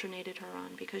 indoctrinated her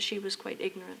on, because she was quite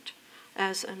ignorant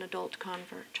as an adult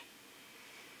convert.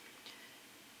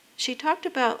 She talked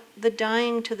about the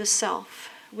dying to the self,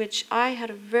 which I had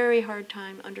a very hard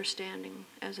time understanding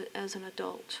as an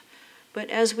adult. But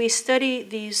as we study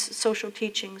these social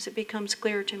teachings, it becomes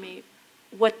clear to me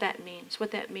what that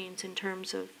means in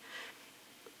terms of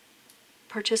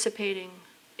participating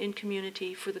in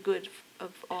community for the good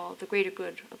of all, the greater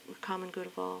good, the common good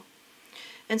of all.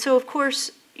 And so, of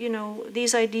course,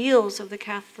 these ideals of the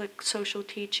Catholic social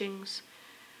teachings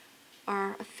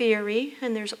are a theory,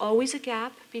 and there's always a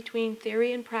gap between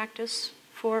theory and practice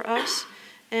for us.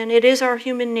 And it is our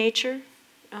human nature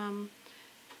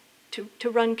to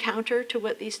run counter to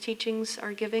what these teachings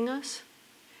are giving us.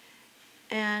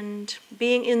 And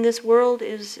being in this world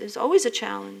is always a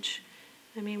challenge.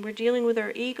 I mean, we're dealing with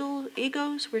our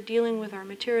egos, we're dealing with our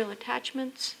material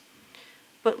attachments.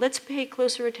 But let's pay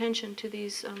closer attention to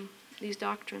these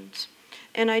doctrines.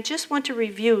 And I just want to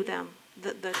review them,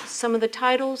 some of the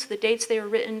titles, the dates they were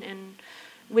written, and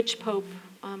which pope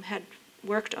had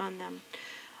worked on them.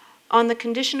 On the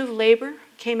Condition of Labor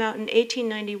came out in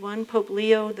 1891, Pope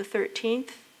Leo XIII.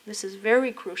 This is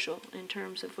very crucial in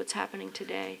terms of what's happening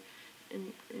today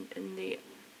in the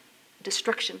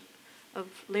destruction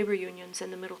of labor unions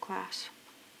and the middle class.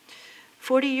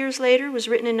 40 years later was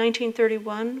written in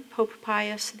 1931, Pope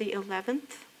Pius XI.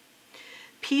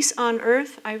 Peace on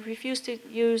Earth. I refuse to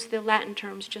use the Latin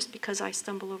terms just because I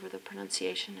stumble over the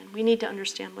pronunciation, and we need to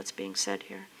understand what's being said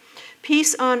here.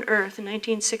 Peace on Earth in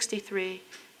 1963,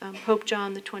 Pope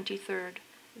John XXIII.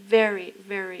 Very,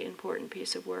 very important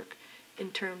piece of work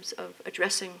in terms of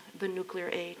addressing the nuclear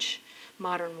age,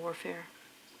 modern warfare.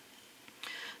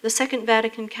 The Second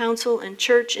Vatican Council and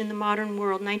Church in the Modern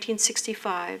World,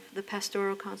 1965, the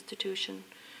Pastoral Constitution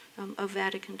of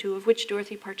Vatican II, of which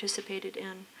Dorothy participated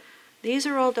in. These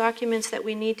are all documents that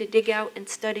we need to dig out and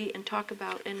study and talk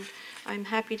about, and I'm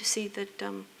happy to see that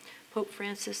Pope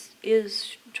Francis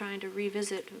is trying to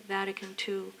revisit Vatican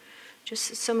II.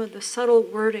 Just some of the subtle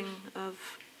wording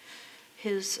of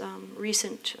his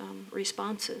recent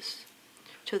responses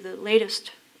to the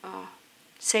latest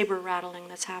saber rattling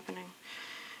that's happening.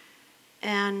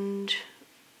 And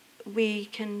we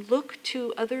can look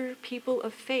to other people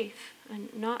of faith,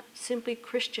 and not simply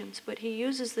Christians, but he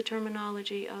uses the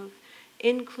terminology of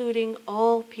including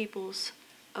all peoples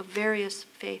of various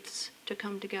faiths to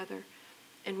come together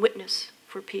and witness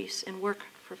for peace and work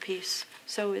for peace.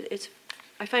 So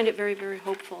I find it very, very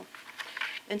hopeful.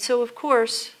 And so, of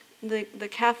course, the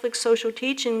Catholic social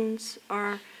teachings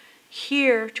are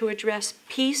here to address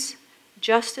peace,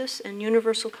 justice, and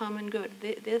universal common good.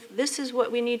 This is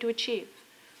what we need to achieve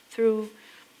through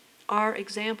our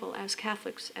example as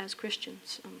Catholics, as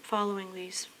Christians, following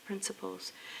these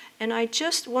principles. And I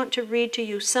just want to read to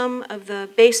you some of the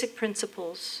basic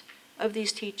principles of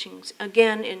these teachings,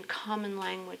 again in common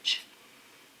language.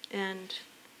 And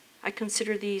I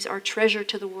consider these our treasure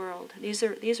to the world. These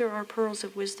are our pearls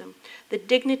of wisdom. The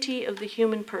dignity of the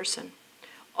human person.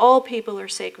 All people are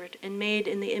sacred and made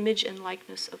in the image and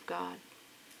likeness of God.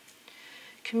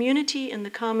 Community in the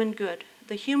common good.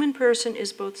 The human person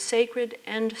is both sacred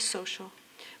and social.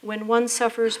 When one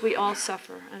suffers, we all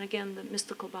suffer. And again, the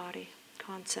mystical body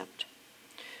concept.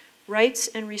 Rights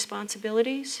and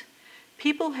responsibilities.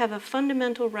 People have a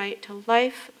fundamental right to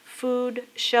life, food,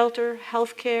 shelter,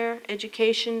 health care,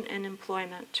 education, and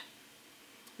employment.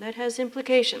 That has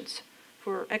implications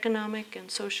for economic and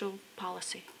social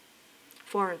policy,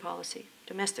 foreign policy,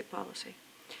 domestic policy.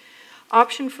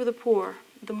 Option for the poor.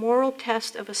 The moral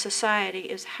test of a society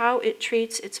is how it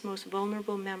treats its most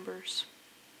vulnerable members.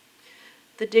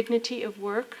 The dignity of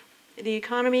work. The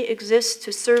economy exists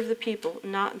to serve the people,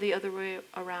 not the other way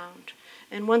around.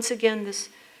 And once again, this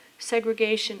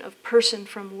segregation of person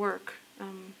from work,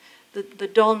 the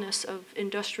dullness of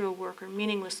industrial work or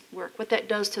meaningless work, what that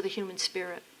does to the human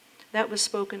spirit. That was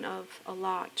spoken of a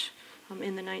lot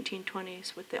in the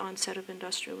 1920s with the onset of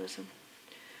industrialism.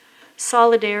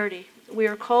 Solidarity. We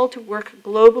are called to work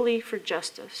globally for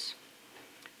justice.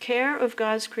 Care of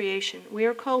God's creation. We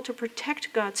are called to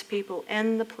protect God's people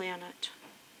and the planet.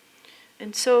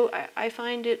 And so I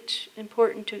find it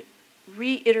important to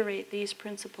reiterate these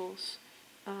principles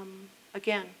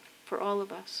again for all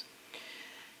of us.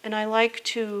 And I like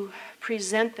to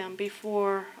present them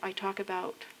before I talk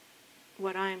about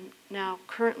what I'm now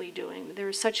currently doing. There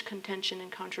is such contention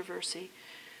and controversy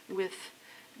with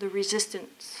the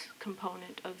resistance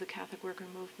component of the Catholic worker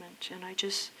movement, and I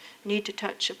just need to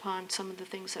touch upon some of the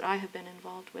things that I have been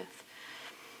involved with.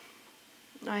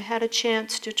 I had a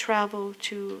chance to travel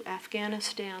to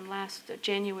Afghanistan last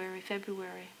January,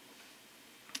 February,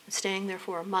 staying there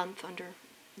for a month under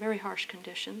very harsh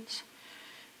conditions.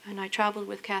 And I traveled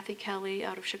with Kathy Kelly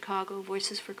out of Chicago,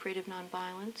 Voices for Creative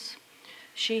Nonviolence.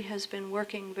 She has been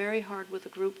working very hard with a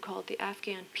group called the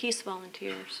Afghan Peace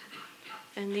Volunteers.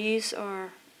 And these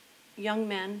are young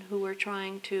men who are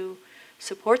trying to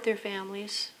support their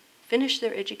families, finish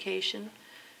their education,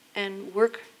 and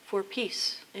work for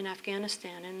peace in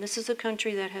Afghanistan. And this is a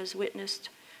country that has witnessed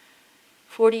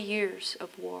 40 years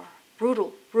of war,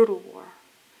 brutal, brutal war,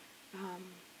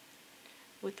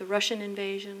 with the Russian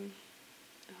invasion,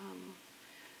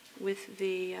 with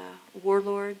the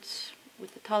warlords,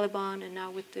 with the Taliban, and now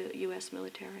with the U.S.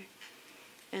 military.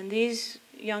 And these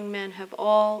young men have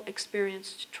all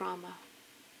experienced trauma.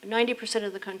 90%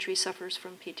 of the country suffers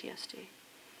from PTSD.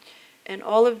 And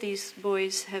all of these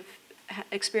boys have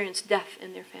experienced death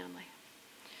in their family,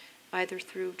 either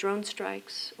through drone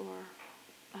strikes or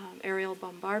aerial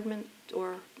bombardment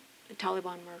or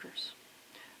Taliban murders.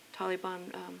 Taliban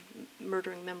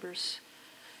murdering members,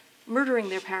 murdering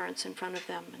their parents in front of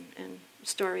them, and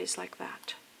stories like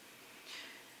that.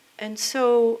 And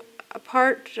so a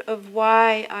part of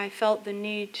why I felt the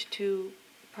need to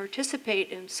participate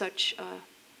in such a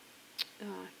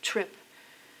trip,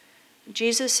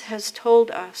 Jesus has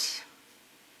told us,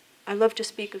 I love to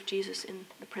speak of Jesus in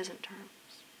the present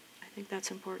terms. I think that's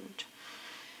important.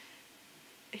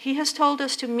 He has told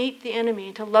us to meet the enemy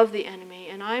and to love the enemy,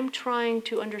 and I'm trying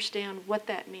to understand what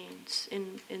that means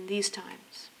in these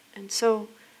times. And so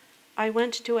I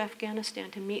went to Afghanistan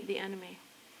to meet the enemy.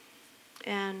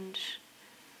 And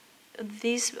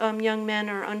these young men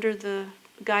are under the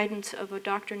guidance of a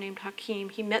doctor named Hakim.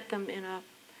 He met them in a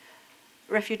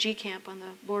refugee camp on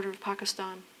the border of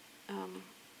Pakistan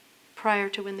prior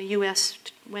to when the U.S.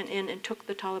 went in and took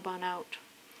the Taliban out.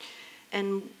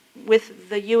 And with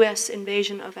the U.S.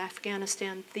 invasion of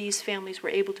Afghanistan, these families were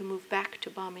able to move back to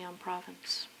Bamiyan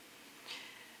province.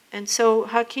 And so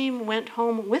Hakim went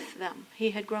home with them.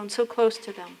 He had grown so close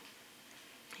to them.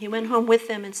 He went home with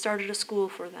them and started a school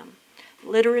for them.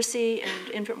 Literacy and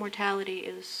infant mortality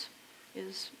is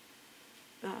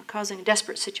causing a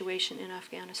desperate situation in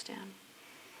Afghanistan.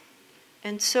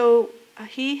 And so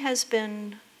he has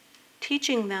been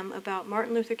teaching them about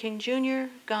Martin Luther King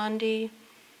Jr., Gandhi,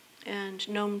 and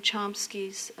Noam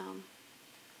Chomsky's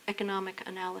economic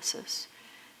analysis.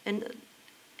 And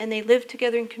they live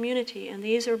together in community, and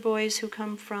these are boys who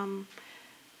come from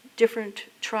different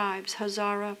tribes,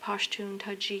 Hazara, Pashtun,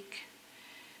 Tajik.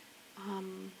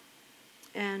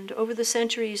 And over the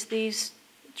centuries, these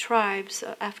tribes,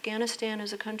 Afghanistan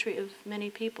is a country of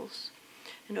many peoples,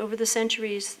 and over the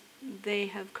centuries they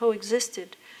have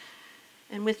coexisted,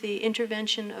 and with the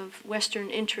intervention of Western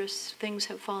interests, things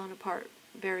have fallen apart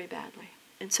very badly.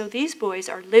 And so these boys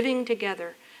are living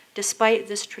together despite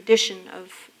this tradition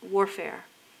of warfare.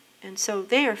 And so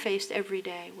they are faced every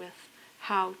day with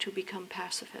how to become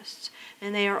pacifists.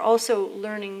 And they are also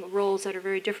learning roles that are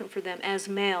very different for them as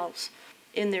males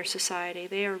in their society.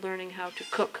 They are learning how to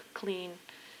cook, clean,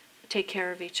 take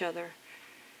care of each other.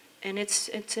 And it's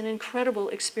an incredible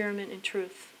experiment in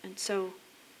truth. And so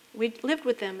we lived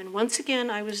with them. And once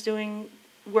again, I was doing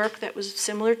work that was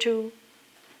similar to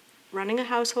running a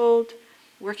household,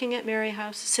 working at Mary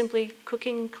House, simply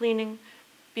cooking, cleaning,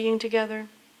 being together,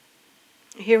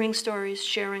 hearing stories,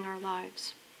 sharing our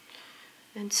lives.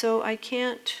 And so I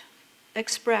can't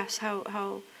express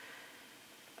how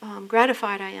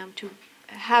gratified I am to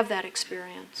have that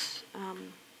experience.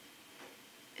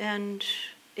 And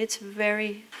it's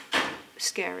very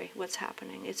scary what's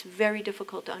happening. It's very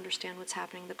difficult to understand what's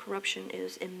happening. The corruption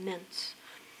is immense.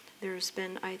 There's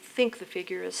been, I think the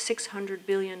figure is $600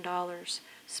 billion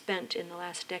spent in the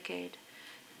last decade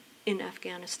in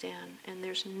Afghanistan, and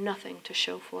there's nothing to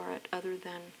show for it other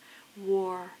than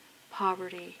war,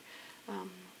 poverty.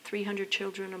 300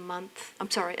 children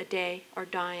a day are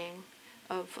dying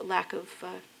of lack of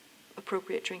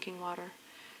appropriate drinking water.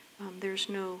 There's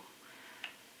no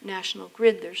national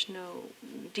grid, there's no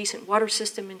decent water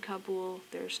system in Kabul,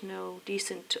 there's no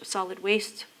decent solid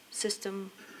waste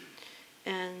system,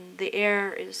 and the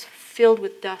air is filled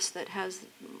with dust that has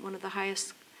one of the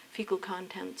highest fecal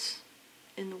contents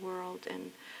in the world,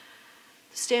 and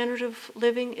the standard of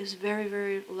living is very,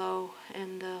 very low,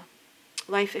 and the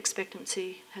life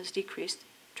expectancy has decreased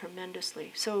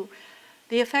tremendously. So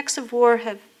the effects of war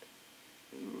have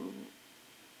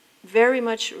very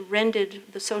much rended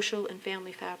the social and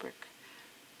family fabric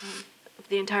of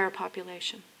the entire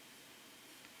population.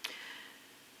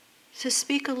 To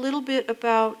speak a little bit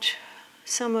about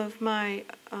some of my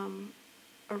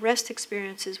arrest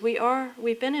experiences,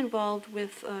 we've been involved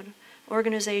with an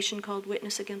organization called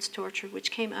Witness Against Torture, which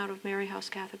came out of Mary House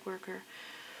Catholic Worker.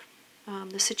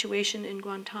 The situation in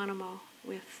Guantanamo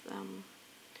with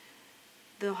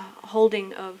the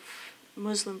holding of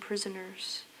Muslim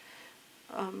prisoners,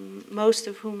 most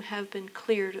of whom have been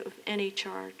cleared of any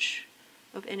charge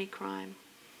of any crime.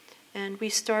 And we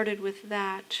started with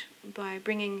that by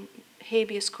bringing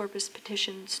habeas corpus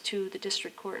petitions to the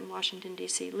district court in Washington,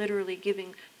 D.C., literally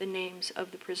giving the names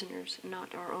of the prisoners,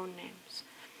 not our own names,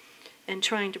 and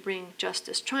trying to bring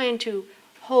justice, trying to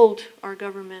hold our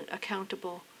government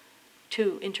accountable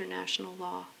to international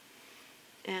law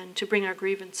and to bring our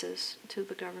grievances to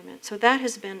the government. So that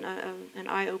has been an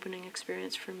eye-opening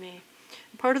experience for me.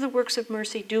 Part of the works of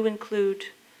mercy do include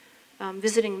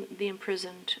visiting the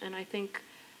imprisoned, and I think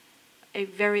a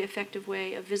very effective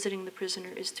way of visiting the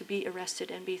prisoner is to be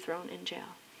arrested and be thrown in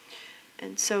jail.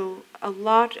 And so a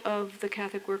lot of the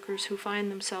Catholic workers who find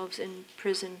themselves in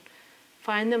prison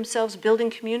find themselves building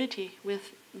community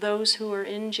with those who are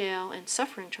in jail and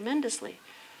suffering tremendously.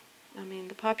 I mean,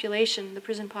 the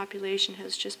prison population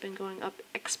has just been going up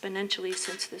exponentially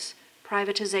since this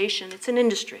privatization. It's an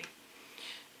industry.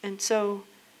 And so,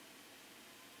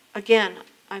 again,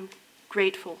 I'm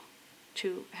grateful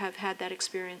to have had that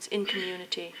experience in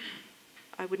community.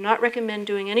 I would not recommend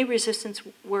doing any resistance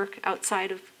work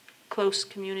outside of close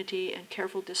community and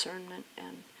careful discernment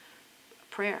and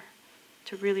prayer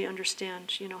to really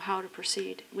understand, how to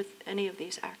proceed with any of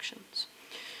these actions.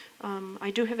 I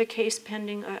do have a case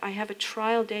pending. I have a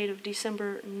trial date of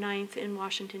December 9th in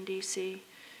Washington, D.C.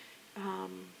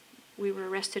 We were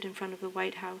arrested in front of the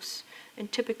White House,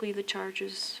 and typically the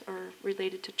charges are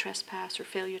related to trespass or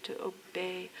failure to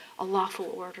obey a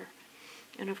lawful order.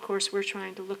 And of course, we're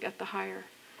trying to look at the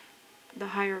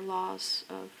higher laws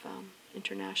of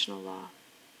international law,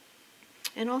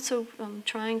 and also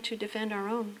trying to defend our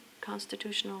own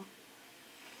constitutional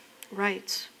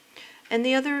rights. And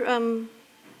the other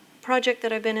project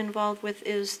that I've been involved with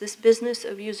is this business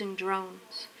of using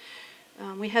drones.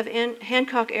 We have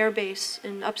Hancock Air Base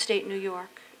in upstate New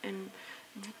York, and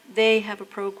they have a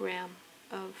program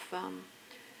of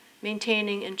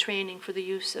maintaining and training for the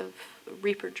use of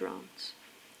Reaper drones.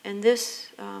 And this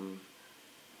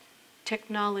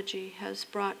technology has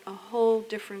brought a whole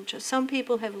different, some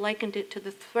people have likened it to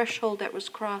the threshold that was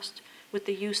crossed with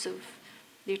the use of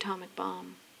the atomic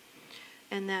bomb,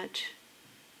 and that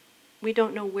we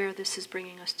don't know where this is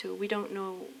bringing us to. We don't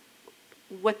know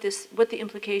what the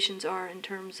implications are in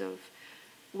terms of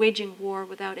waging war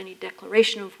without any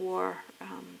declaration of war,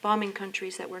 bombing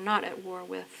countries that we're not at war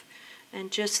with,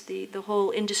 and just the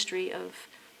whole industry of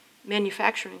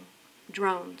manufacturing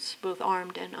drones, both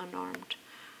armed and unarmed.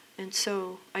 And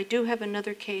so I do have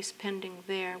another case pending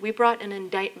there. We brought an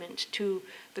indictment to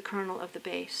the colonel of the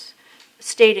base,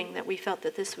 stating that we felt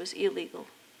that this was illegal,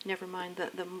 never mind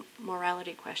the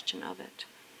morality question of it.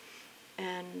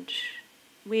 And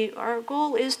our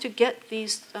goal is to get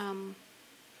these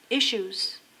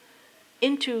issues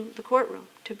into the courtroom,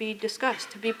 to be discussed,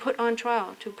 to be put on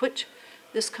trial, to put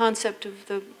this concept of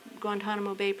the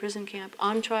Guantanamo Bay prison camp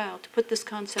on trial, to put this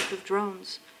concept of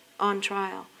drones on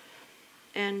trial.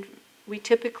 And we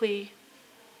typically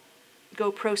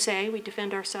go pro se, we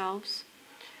defend ourselves,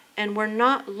 and we're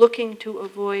not looking to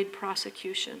avoid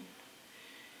prosecution.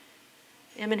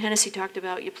 Hennessy talked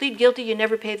about, you plead guilty, you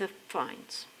never pay the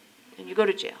fines, and you go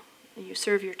to jail, and you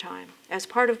serve your time as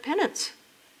part of penance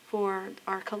for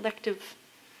our collective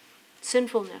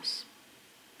sinfulness.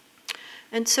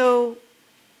 And so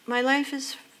my life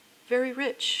is very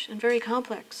rich and very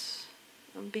complex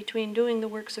between doing the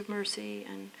works of mercy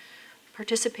and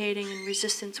participating in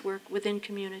resistance work within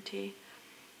community.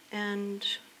 And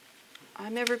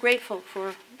I'm ever grateful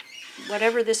for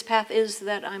whatever this path is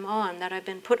that I'm on, that I've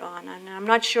been put on. And I'm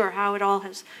not sure how it all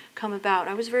has come about.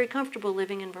 I was very comfortable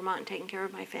living in Vermont and taking care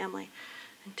of my family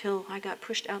until I got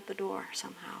pushed out the door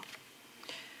somehow.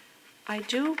 I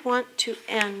do want to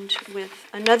end with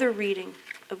another reading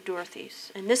of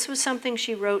Dorothy's. And this was something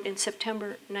she wrote in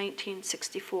September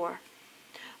 1964,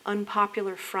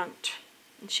 Unpopular Front.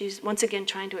 And she's once again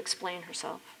trying to explain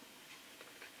herself.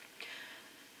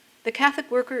 The Catholic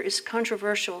worker is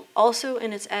controversial also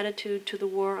in its attitude to the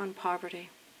war on poverty.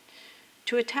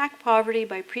 To attack poverty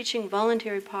by preaching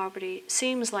voluntary poverty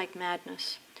seems like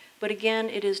madness, but again,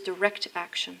 it is direct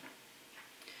action.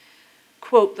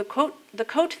 Quote, the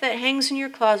coat that hangs in your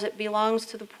closet belongs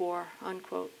to the poor,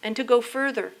 unquote. And to go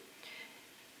further,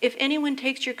 if anyone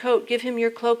takes your coat, give him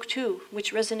your cloak too,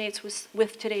 which resonates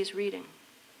with today's reading.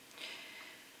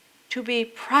 To be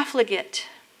profligate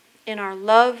in our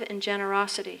love and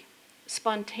generosity,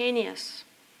 spontaneous,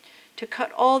 to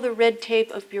cut all the red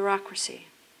tape of bureaucracy.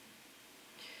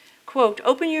 Quote,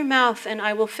 open your mouth and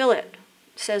I will fill it,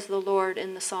 says the Lord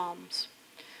in the Psalms.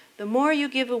 The more you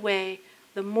give away,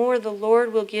 the more the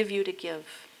Lord will give you to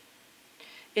give.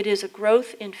 It is a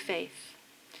growth in faith.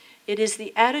 It is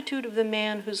the attitude of the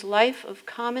man whose life of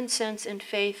common sense and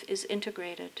faith is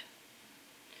integrated.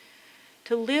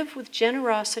 To live with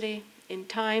generosity in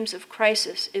times of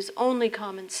crisis is only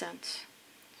common sense.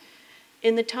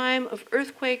 In the time of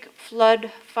earthquake,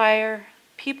 flood, fire,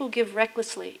 people give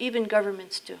recklessly, even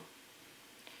governments do.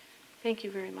 Thank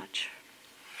you very much.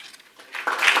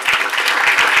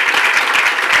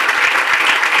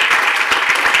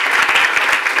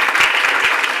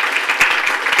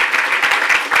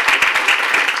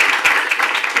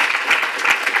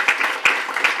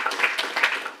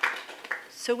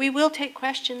 So we will take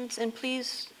questions, and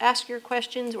please ask your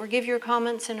questions or give your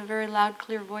comments in a very loud,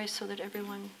 clear voice so that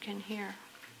everyone can hear.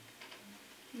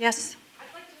 Yes?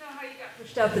 I'd like to know how you got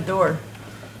pushed out the door.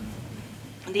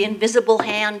 The invisible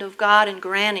hand of God and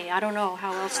Granny. I don't know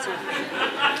how else to. What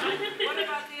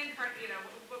about the incarnate,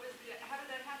 how did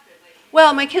that happen?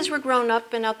 Well, my kids were grown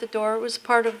up and out the door. It was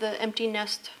part of the empty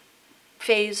nest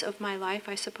phase of my life,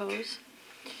 I suppose.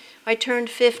 I turned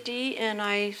 50 and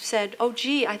I said, oh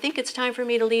gee, I think it's time for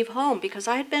me to leave home, because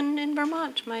I had been in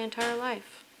Vermont my entire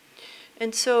life.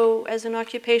 And so as an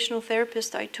occupational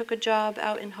therapist, I took a job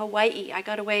out in Hawaii. I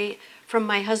got away from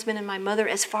my husband and my mother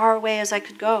as far away as I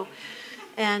could go.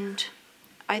 And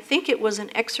I think it was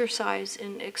an exercise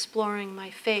in exploring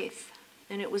my faith.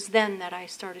 And it was then that I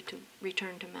started to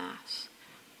return to Mass.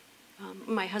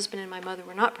 My husband and my mother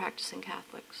were not practicing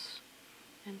Catholics.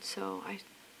 And so I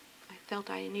felt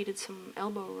I needed some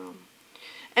elbow room.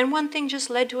 And one thing just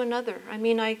led to another. I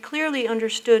mean, I clearly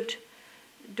understood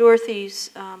Dorothy's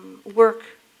work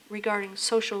regarding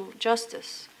social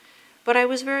justice, but I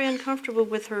was very uncomfortable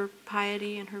with her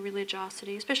piety and her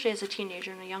religiosity, especially as a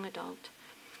teenager and a young adult.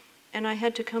 And I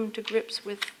had to come to grips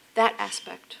with that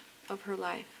aspect of her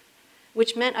life,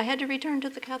 which meant I had to return to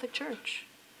the Catholic Church.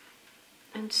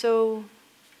 And so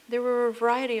there were a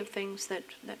variety of things that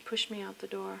pushed me out the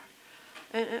door.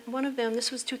 And one of them, this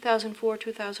was 2004,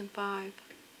 2005.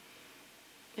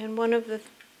 And one of the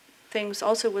things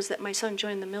also was that my son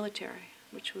joined the military,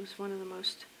 which was one of the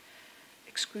most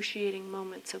excruciating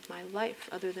moments of my life,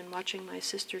 other than watching my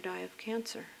sister die of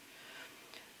cancer.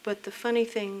 But the funny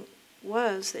thing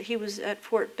was that he was at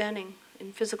Fort Benning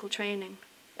in physical training,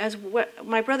 as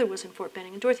my brother was in Fort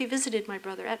Benning, and Dorothy visited my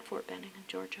brother at Fort Benning in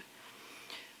Georgia.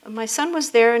 My son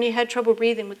was there, and he had trouble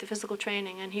breathing with the physical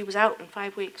training, and he was out in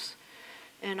 5 weeks.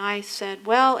 And I said,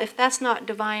 well, if that's not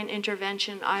divine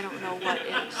intervention, I don't know what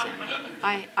is.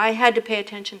 And I had to pay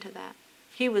attention to that.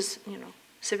 He was,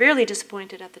 severely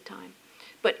disappointed at the time,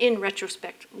 but in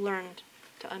retrospect learned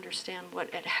to understand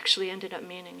what it actually ended up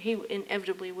meaning. He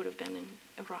inevitably would have been in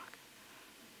Iraq.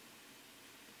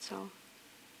 So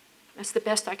that's the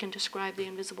best I can describe the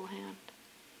invisible hand.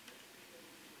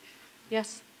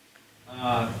 Yes?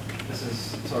 This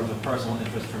is sort of a personal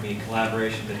interest for me,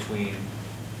 collaboration between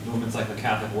movements like the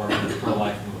Catholic work and the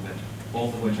pro-life movement,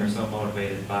 both of which are so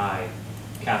motivated by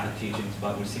Catholic teachings,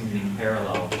 but which seem to be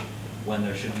parallel when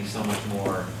there should be so much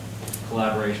more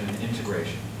collaboration and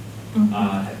integration.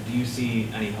 Do you see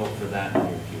any hope for that in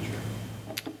your future?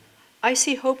 I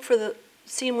see hope for the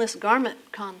seamless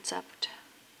garment concept.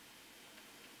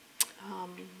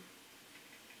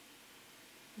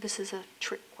 This is a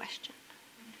trick question.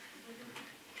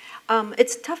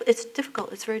 It's tough, it's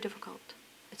difficult, it's very difficult.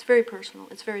 It's very personal,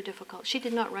 it's very difficult. She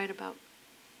did not write about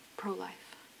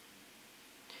pro-life.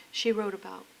 She wrote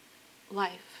about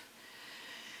life.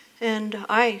 And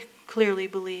I clearly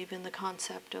believe in the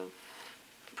concept of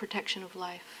protection of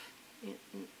life,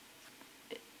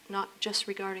 not just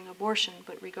regarding abortion,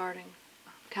 but regarding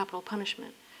capital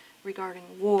punishment,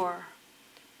 regarding war,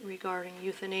 regarding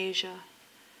euthanasia,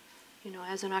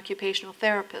 as an occupational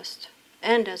therapist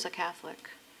and as a Catholic.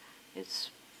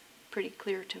 It's pretty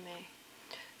clear to me.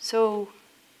 So,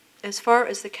 as far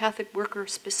as the Catholic worker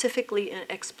specifically and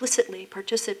explicitly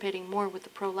participating more with the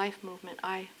pro-life movement,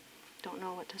 I don't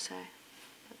know what to say.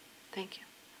 But thank you.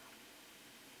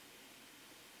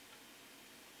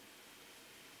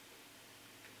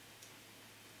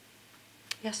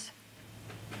 Yes?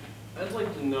 I'd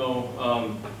like to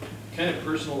know kind of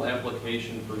personal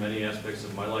application for many aspects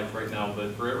of my life right now,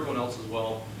 but for everyone else as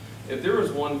well. If there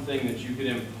was one thing that you could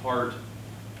impart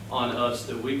on us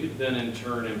that we could then in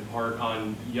turn impart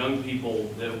on young people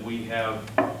that we have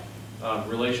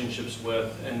relationships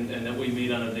with and that we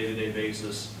meet on a day-to-day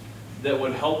basis, that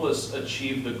would help us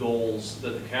achieve the goals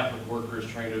that the Catholic worker is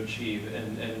trying to achieve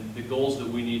and the goals that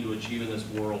we need to achieve in this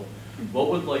world, what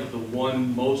would like the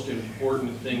one most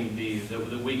important thing be that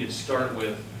we could start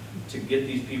with to get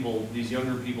these people, these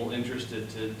younger people interested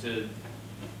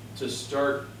to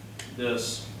start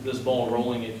this ball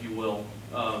rolling, if you will,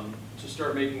 to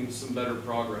start making some better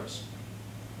progress?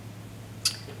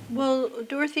 Well,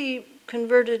 Dorothy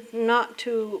converted not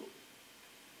to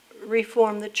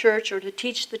reform the church or to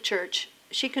teach the church.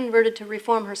 She converted to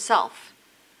reform herself.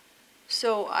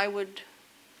 So I would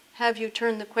have you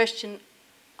turn the question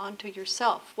onto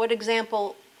yourself. What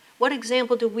example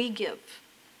do we give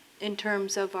in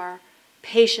terms of our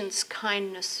patience,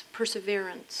 kindness,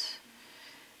 perseverance?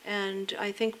 And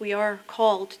I think we are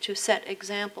called to set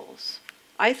examples.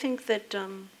 I think that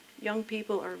young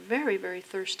people are very, very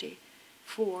thirsty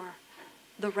for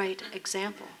the right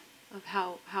example of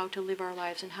how to live our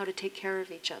lives and how to take care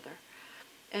of each other.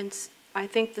 And I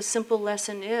think the simple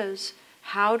lesson is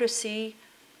how to see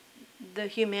the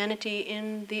humanity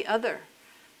in the other.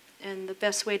 And the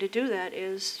best way to do that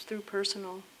is through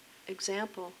personal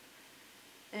example.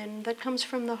 And that comes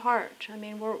from the heart. I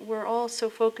mean, we're all so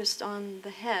focused on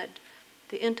the head,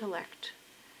 the intellect.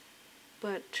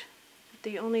 But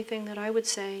the only thing that I would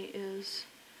say is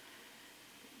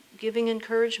giving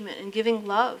encouragement and giving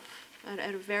love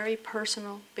at a very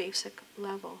personal, basic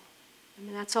level. I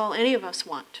mean, that's all any of us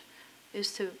want,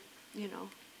 is to,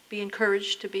 be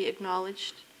encouraged, to be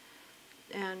acknowledged.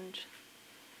 And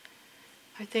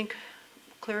I think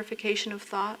clarification of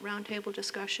thought, roundtable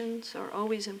discussions are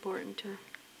always important to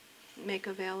make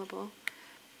available.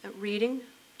 Reading,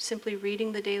 simply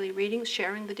reading the daily readings,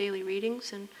 sharing the daily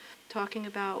readings, and talking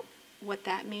about what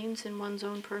that means in one's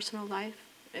own personal life,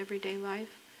 everyday life,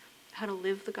 how to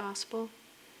live the gospel.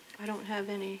 I don't have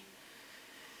any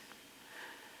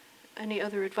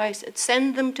other advice.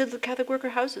 Send them to the Catholic worker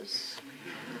houses.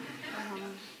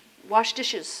 Wash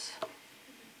dishes.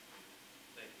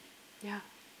 Yeah.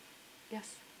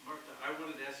 Yes. Martha, I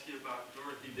wanted to ask you about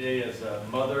Dorothy Day as a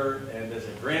mother and as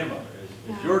a grandmother,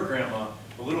 as your grandma,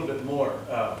 a little bit more.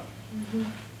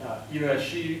 As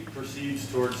she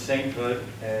proceeds towards sainthood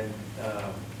and,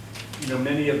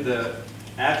 many of the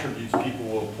attributes people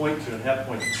will point to and have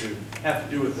pointed to have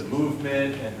to do with the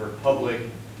movement and her public,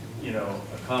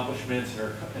 accomplishments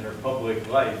and her public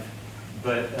life.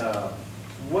 But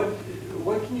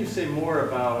what can you say more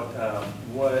about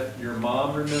what your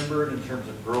mom remembered in terms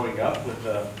of growing up with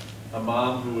a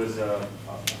mom who was a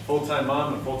full-time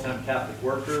mom, a full-time Catholic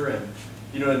worker, and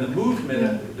in the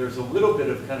movement, there's a little bit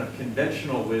of kind of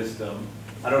conventional wisdom.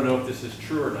 I don't know if this is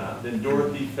true or not. That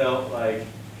Dorothy felt like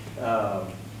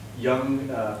young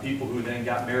people who then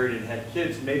got married and had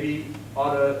kids maybe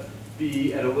ought to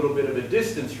be at a little bit of a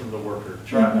distance from the worker,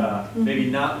 maybe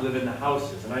not live in the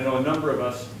houses. And I know a number of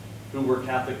us who were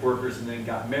Catholic workers and then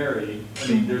got married. I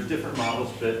mean, there's different models,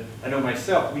 but I know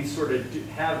myself, we sort of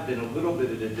have been a little bit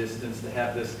at a distance to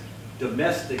have this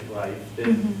domestic life that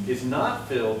is not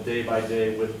filled day by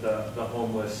day with the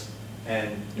homeless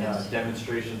and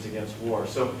demonstrations against war.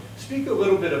 So speak a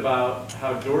little bit about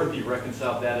how Dorothy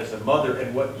reconciled that as a mother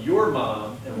and what your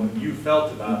mom and what you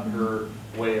felt about her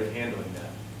way of handling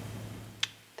that.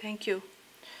 Thank you.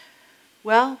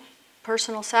 Well,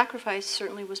 personal sacrifice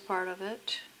certainly was part of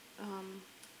it.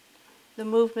 The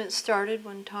movement started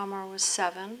when Tamar was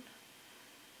 7.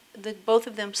 Both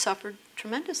of them suffered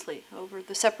tremendously over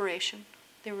the separation.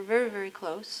 They were very, very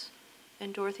close,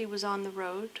 and Dorothy was on the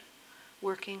road,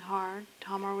 working hard.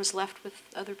 Tamar was left with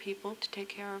other people to take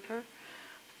care of her.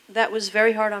 That was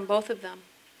very hard on both of them.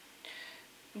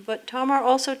 But Tamar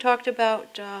also talked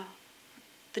about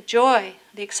the joy,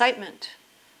 the excitement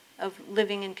of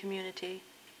living in community,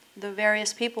 the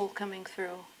various people coming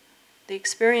through, the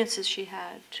experiences she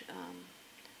had,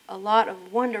 a lot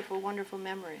of wonderful, wonderful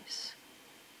memories.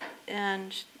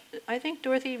 And I think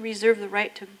Dorothy reserved the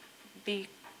right to be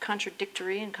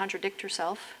contradictory and contradict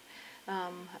herself,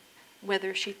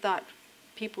 whether she thought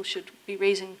people should be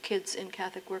raising kids in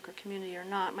Catholic worker community or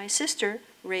not. My sister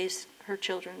raised her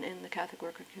children in the Catholic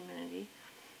worker community.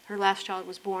 Her last child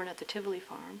was born at the Tivoli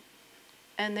farm.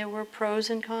 And there were pros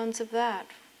and cons of that,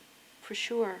 for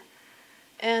sure.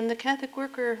 And the Catholic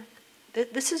worker,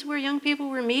 this is where young people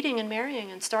were meeting and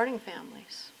marrying and starting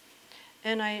families.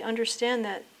 And I understand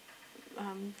that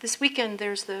this weekend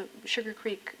there's the Sugar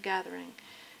Creek gathering.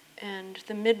 And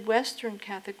the Midwestern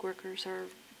Catholic workers are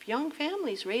young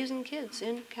families raising kids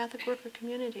in Catholic worker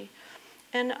community.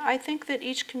 And I think that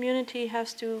each community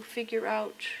has to figure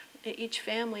out, each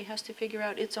family has to figure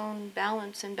out its own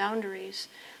balance and boundaries.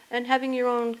 And having your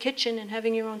own kitchen and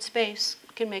having your own space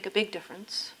can make a big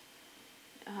difference.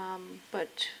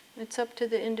 But it's up to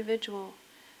the individual.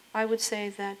 I would say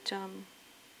that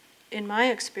in my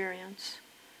experience,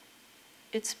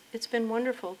 it's been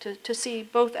wonderful to see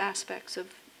both aspects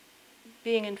of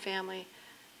being in family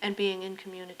and being in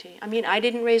community. I mean, I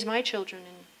didn't raise my children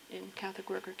in Catholic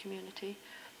worker community.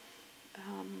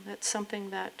 That's something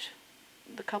that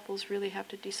the couples really have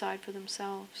to decide for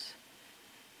themselves.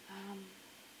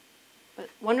 But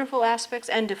wonderful aspects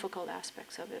and difficult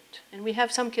aspects of it. And we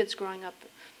have some kids growing up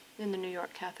in the New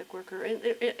York Catholic worker,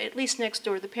 at least next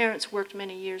door. The parents worked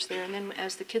many years there, and then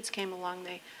as the kids came along,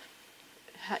 they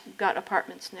got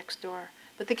apartments next door.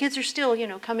 But the kids are still,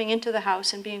 coming into the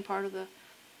house and being part of the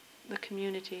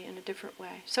community in a different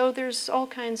way. So there's all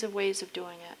kinds of ways of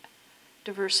doing it.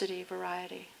 Diversity,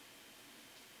 variety.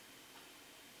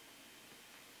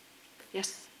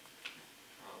 Yes?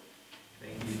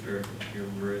 Thank you for your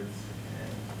words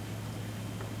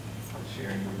and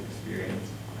sharing your experience.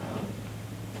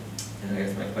 And I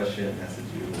guess my question has to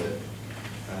do with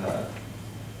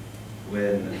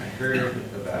when I heard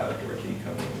about Dorothy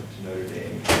coming to Notre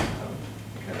Dame,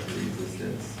 kind of the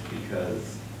resistance,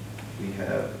 because we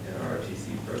have in our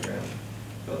RTC program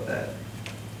felt that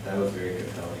was very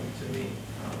compelling to me.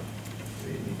 It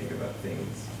made me think about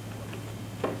things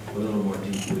a little more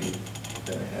deeply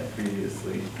than I had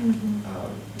previously. And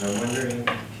I'm wondering,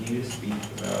 can you speak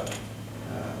about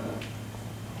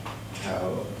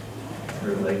how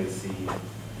her legacy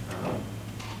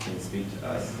can speak to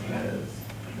us as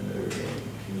the Notre Dame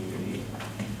community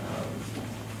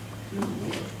who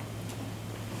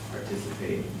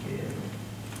participate in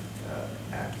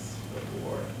acts of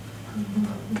war on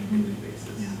a daily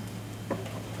basis in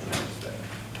that respect?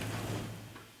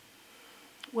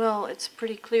 Well, it's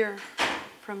pretty clear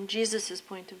from Jesus'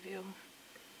 point of view.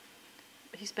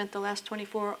 He spent the last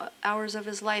 24 hours of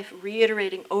his life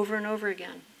reiterating over and over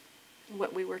again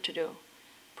what we were to do.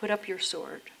 Put up your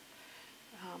sword.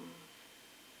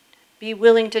 Be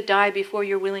willing to die before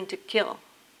you're willing to kill.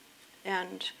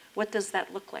 And what does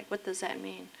that look like? What does that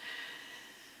mean?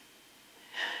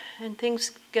 And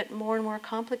things get more and more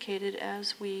complicated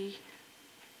as we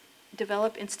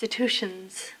develop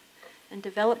institutions and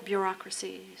develop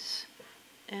bureaucracies.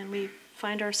 And we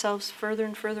find ourselves further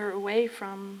and further away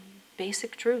from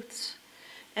basic truths.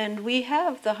 And we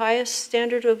have the highest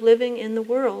standard of living in the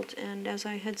world, and as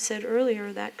I had said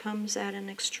earlier, that comes at an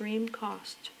extreme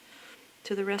cost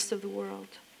to the rest of the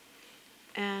world.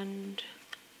 And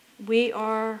we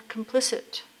are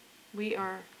complicit. We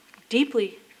are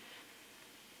deeply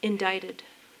indicted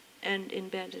and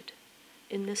embedded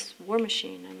in this war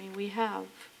machine. I mean, we have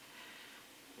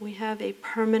a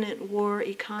permanent war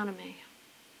economy.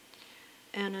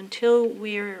 And until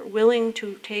we're willing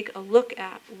to take a look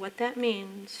at what that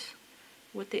means,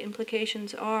 what the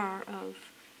implications are of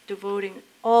devoting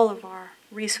all of our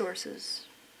resources,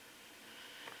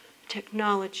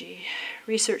 technology,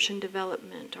 research and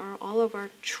development, all of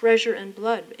our treasure and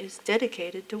blood is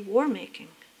dedicated to war making.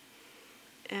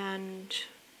 And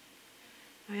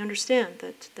I understand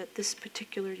that this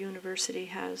particular university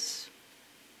has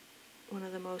one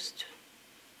of the most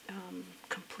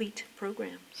complete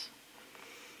programs.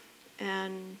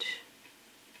 And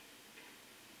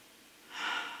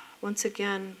once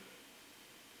again,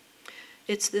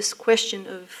 it's this question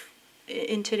of,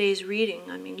 in today's reading,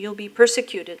 I mean, you'll be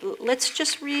persecuted. Let's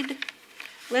just read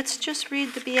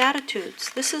the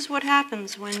Beatitudes. This is what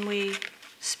happens when we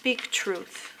speak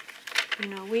truth. You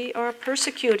know, we are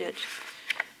persecuted,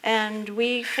 and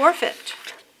we forfeit.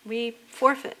 We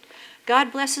forfeit.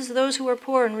 God blesses those who are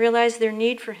poor and realize their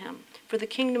need for him, for the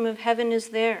kingdom of heaven is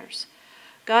theirs.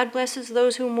 God blesses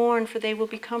those who mourn, for they will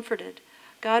be comforted.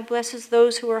 God blesses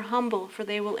those who are humble, for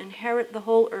they will inherit the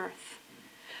whole earth.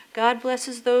 God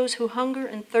blesses those who hunger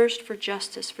and thirst for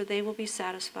justice, for they will be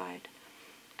satisfied.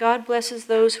 God blesses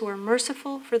those who are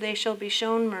merciful, for they shall be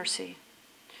shown mercy.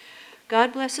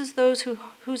 God blesses those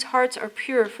whose hearts are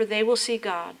pure, for they will see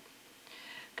God.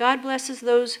 God blesses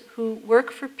those who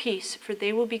work for peace, for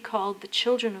they will be called the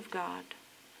children of God.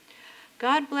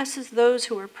 God blesses those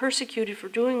who are persecuted for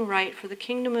doing right, for the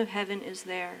kingdom of heaven is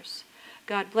theirs.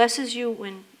 God blesses you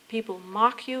when people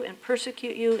mock you and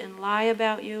persecute you and lie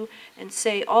about you and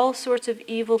say all sorts of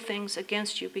evil things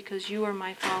against you because you are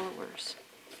my followers.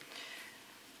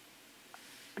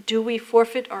 Do we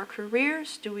forfeit our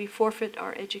careers? Do we forfeit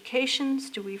our educations?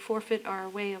 Do we forfeit our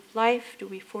way of life? Do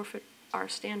we forfeit our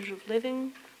standard of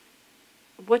living?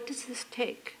 What does this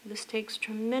take? This takes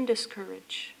tremendous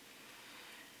courage.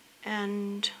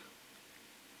 And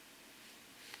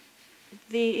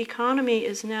the economy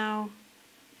is now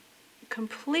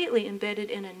completely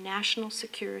embedded in a national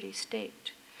security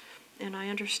state. And I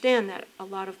understand that a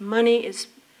lot of money is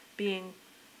being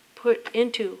put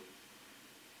into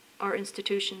our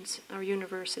institutions, our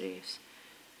universities,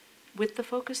 with the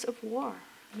focus of war.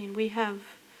 I mean, we have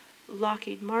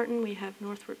Lockheed Martin, we have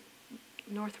Northrop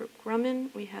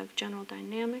Grumman, we have General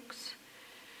Dynamics.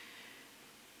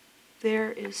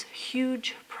 There is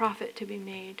huge profit to be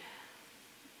made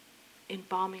in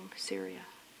bombing Syria.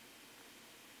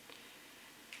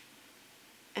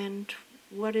 And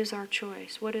what is our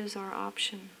choice? What is our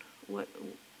option?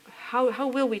 How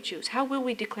will we choose? How will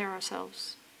we declare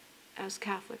ourselves as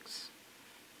Catholics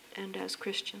and as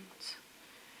Christians?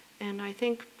 And I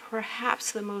think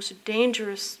perhaps the most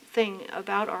dangerous thing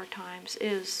about our times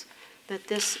is that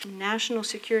this national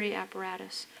security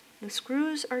apparatus, the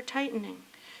screws are tightening.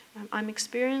 I'm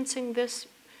experiencing this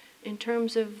in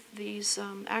terms of these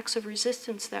acts of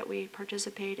resistance that we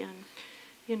participate in.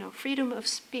 You know, freedom of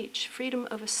speech, freedom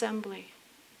of assembly,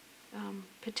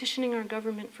 petitioning our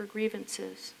government for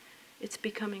grievances. It's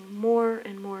becoming more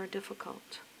and more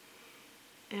difficult.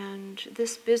 And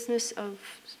this business of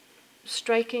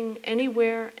striking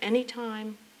anywhere,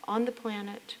 anytime, on the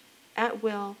planet, at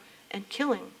will, and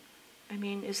killing, I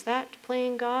mean, is that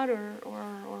playing God or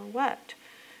what?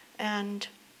 And,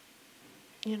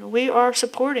 you know, we are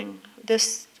supporting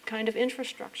this kind of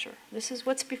infrastructure. This is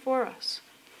what's before us.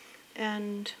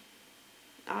 And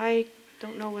I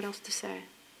don't know what else to say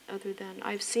other than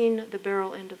I've seen the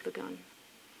barrel end of the gun.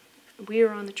 We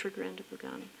are on the trigger end of the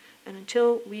gun. And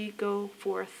until we go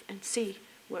forth and see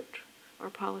what our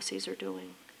policies are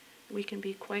doing, we can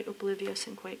be quite oblivious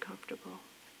and quite comfortable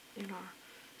in our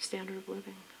standard of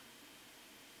living.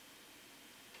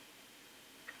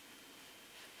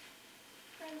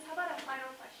 Friends, how about a final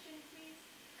question, please?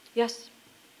 Yes?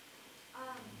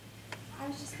 I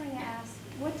was just going to ask,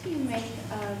 what do you make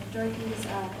of Dorothy's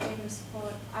famous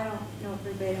quote, I don't know it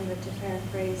verbatim, but to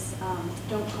paraphrase,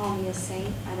 don't call me a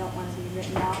saint, I don't want to be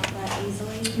written off that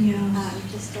easily.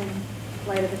 Yes. Just in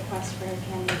light of the quest for her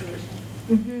canonization.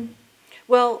 Mm-hmm.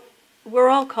 Well, we're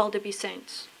all called to be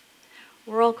saints.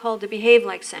 We're all called to behave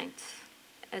like saints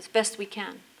as best we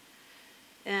can.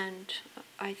 And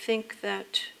I think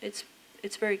that it's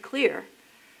very clear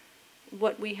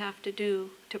what we have to do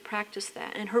to practice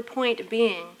that. And her point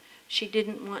being, she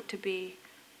didn't want to be,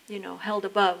 you know, held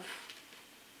above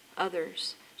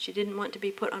others. She didn't want to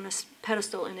be put on a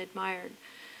pedestal and admired.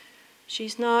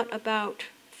 She's not about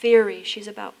theory, she's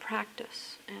about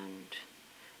practice. And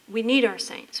we need our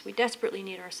saints. We desperately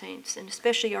need our saints, and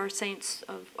especially our saints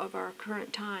of our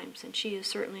current times. And she is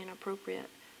certainly an appropriate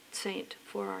saint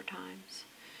for our times.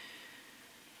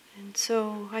 And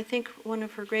so I think one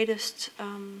of her greatest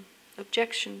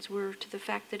objections were to the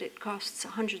fact that it costs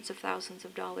hundreds of thousands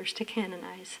of dollars to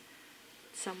canonize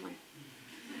someone.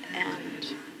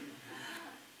 And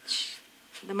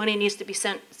the money needs to be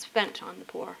spent on the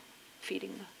poor,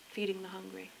 feeding the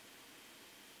hungry.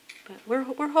 But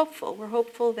we're hopeful. We're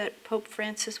hopeful that Pope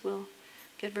Francis will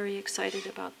get very excited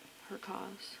about her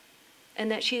cause, and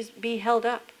that she's be held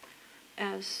up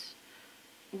as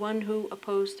one who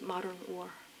opposed modern war.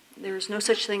 There is no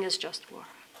such thing as just war.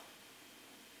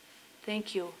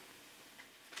 Thank you.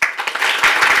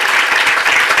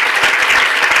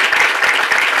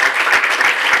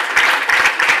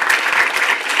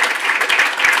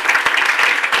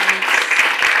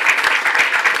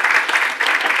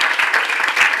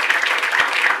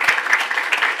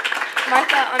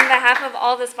 Martha, on behalf behalf of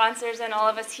all the sponsors and all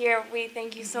of us here, we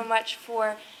thank you so much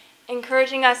for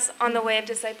encouraging us on the way of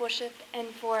discipleship and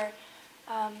for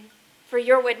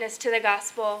your witness to the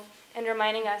gospel and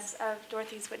reminding us of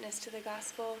Dorothy's witness to the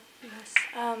gospel. Yes.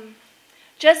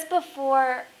 Just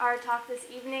before our talk this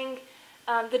evening,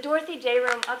 the Dorothy Day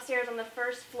Room upstairs on the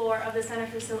first floor of the Center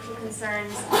for Social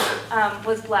Concerns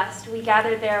was blessed. We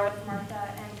gathered there with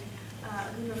Martha and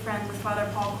a group of friends with Father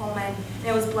Paul Coleman, and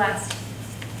it was blessed.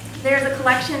 There's a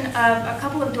collection of a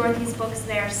couple of Dorothy's books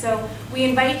there, so we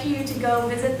invite you to go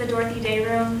visit the Dorothy Day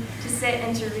Room to sit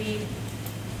and to read.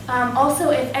 Also,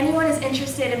 if anyone is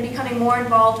interested in becoming more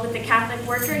involved with the Catholic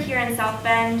Worker here in South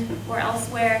Bend or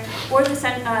elsewhere, or the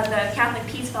Catholic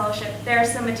Peace Fellowship, there are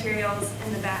some materials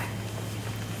in the back.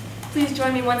 Please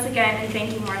join me once again in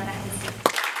thanking Martha.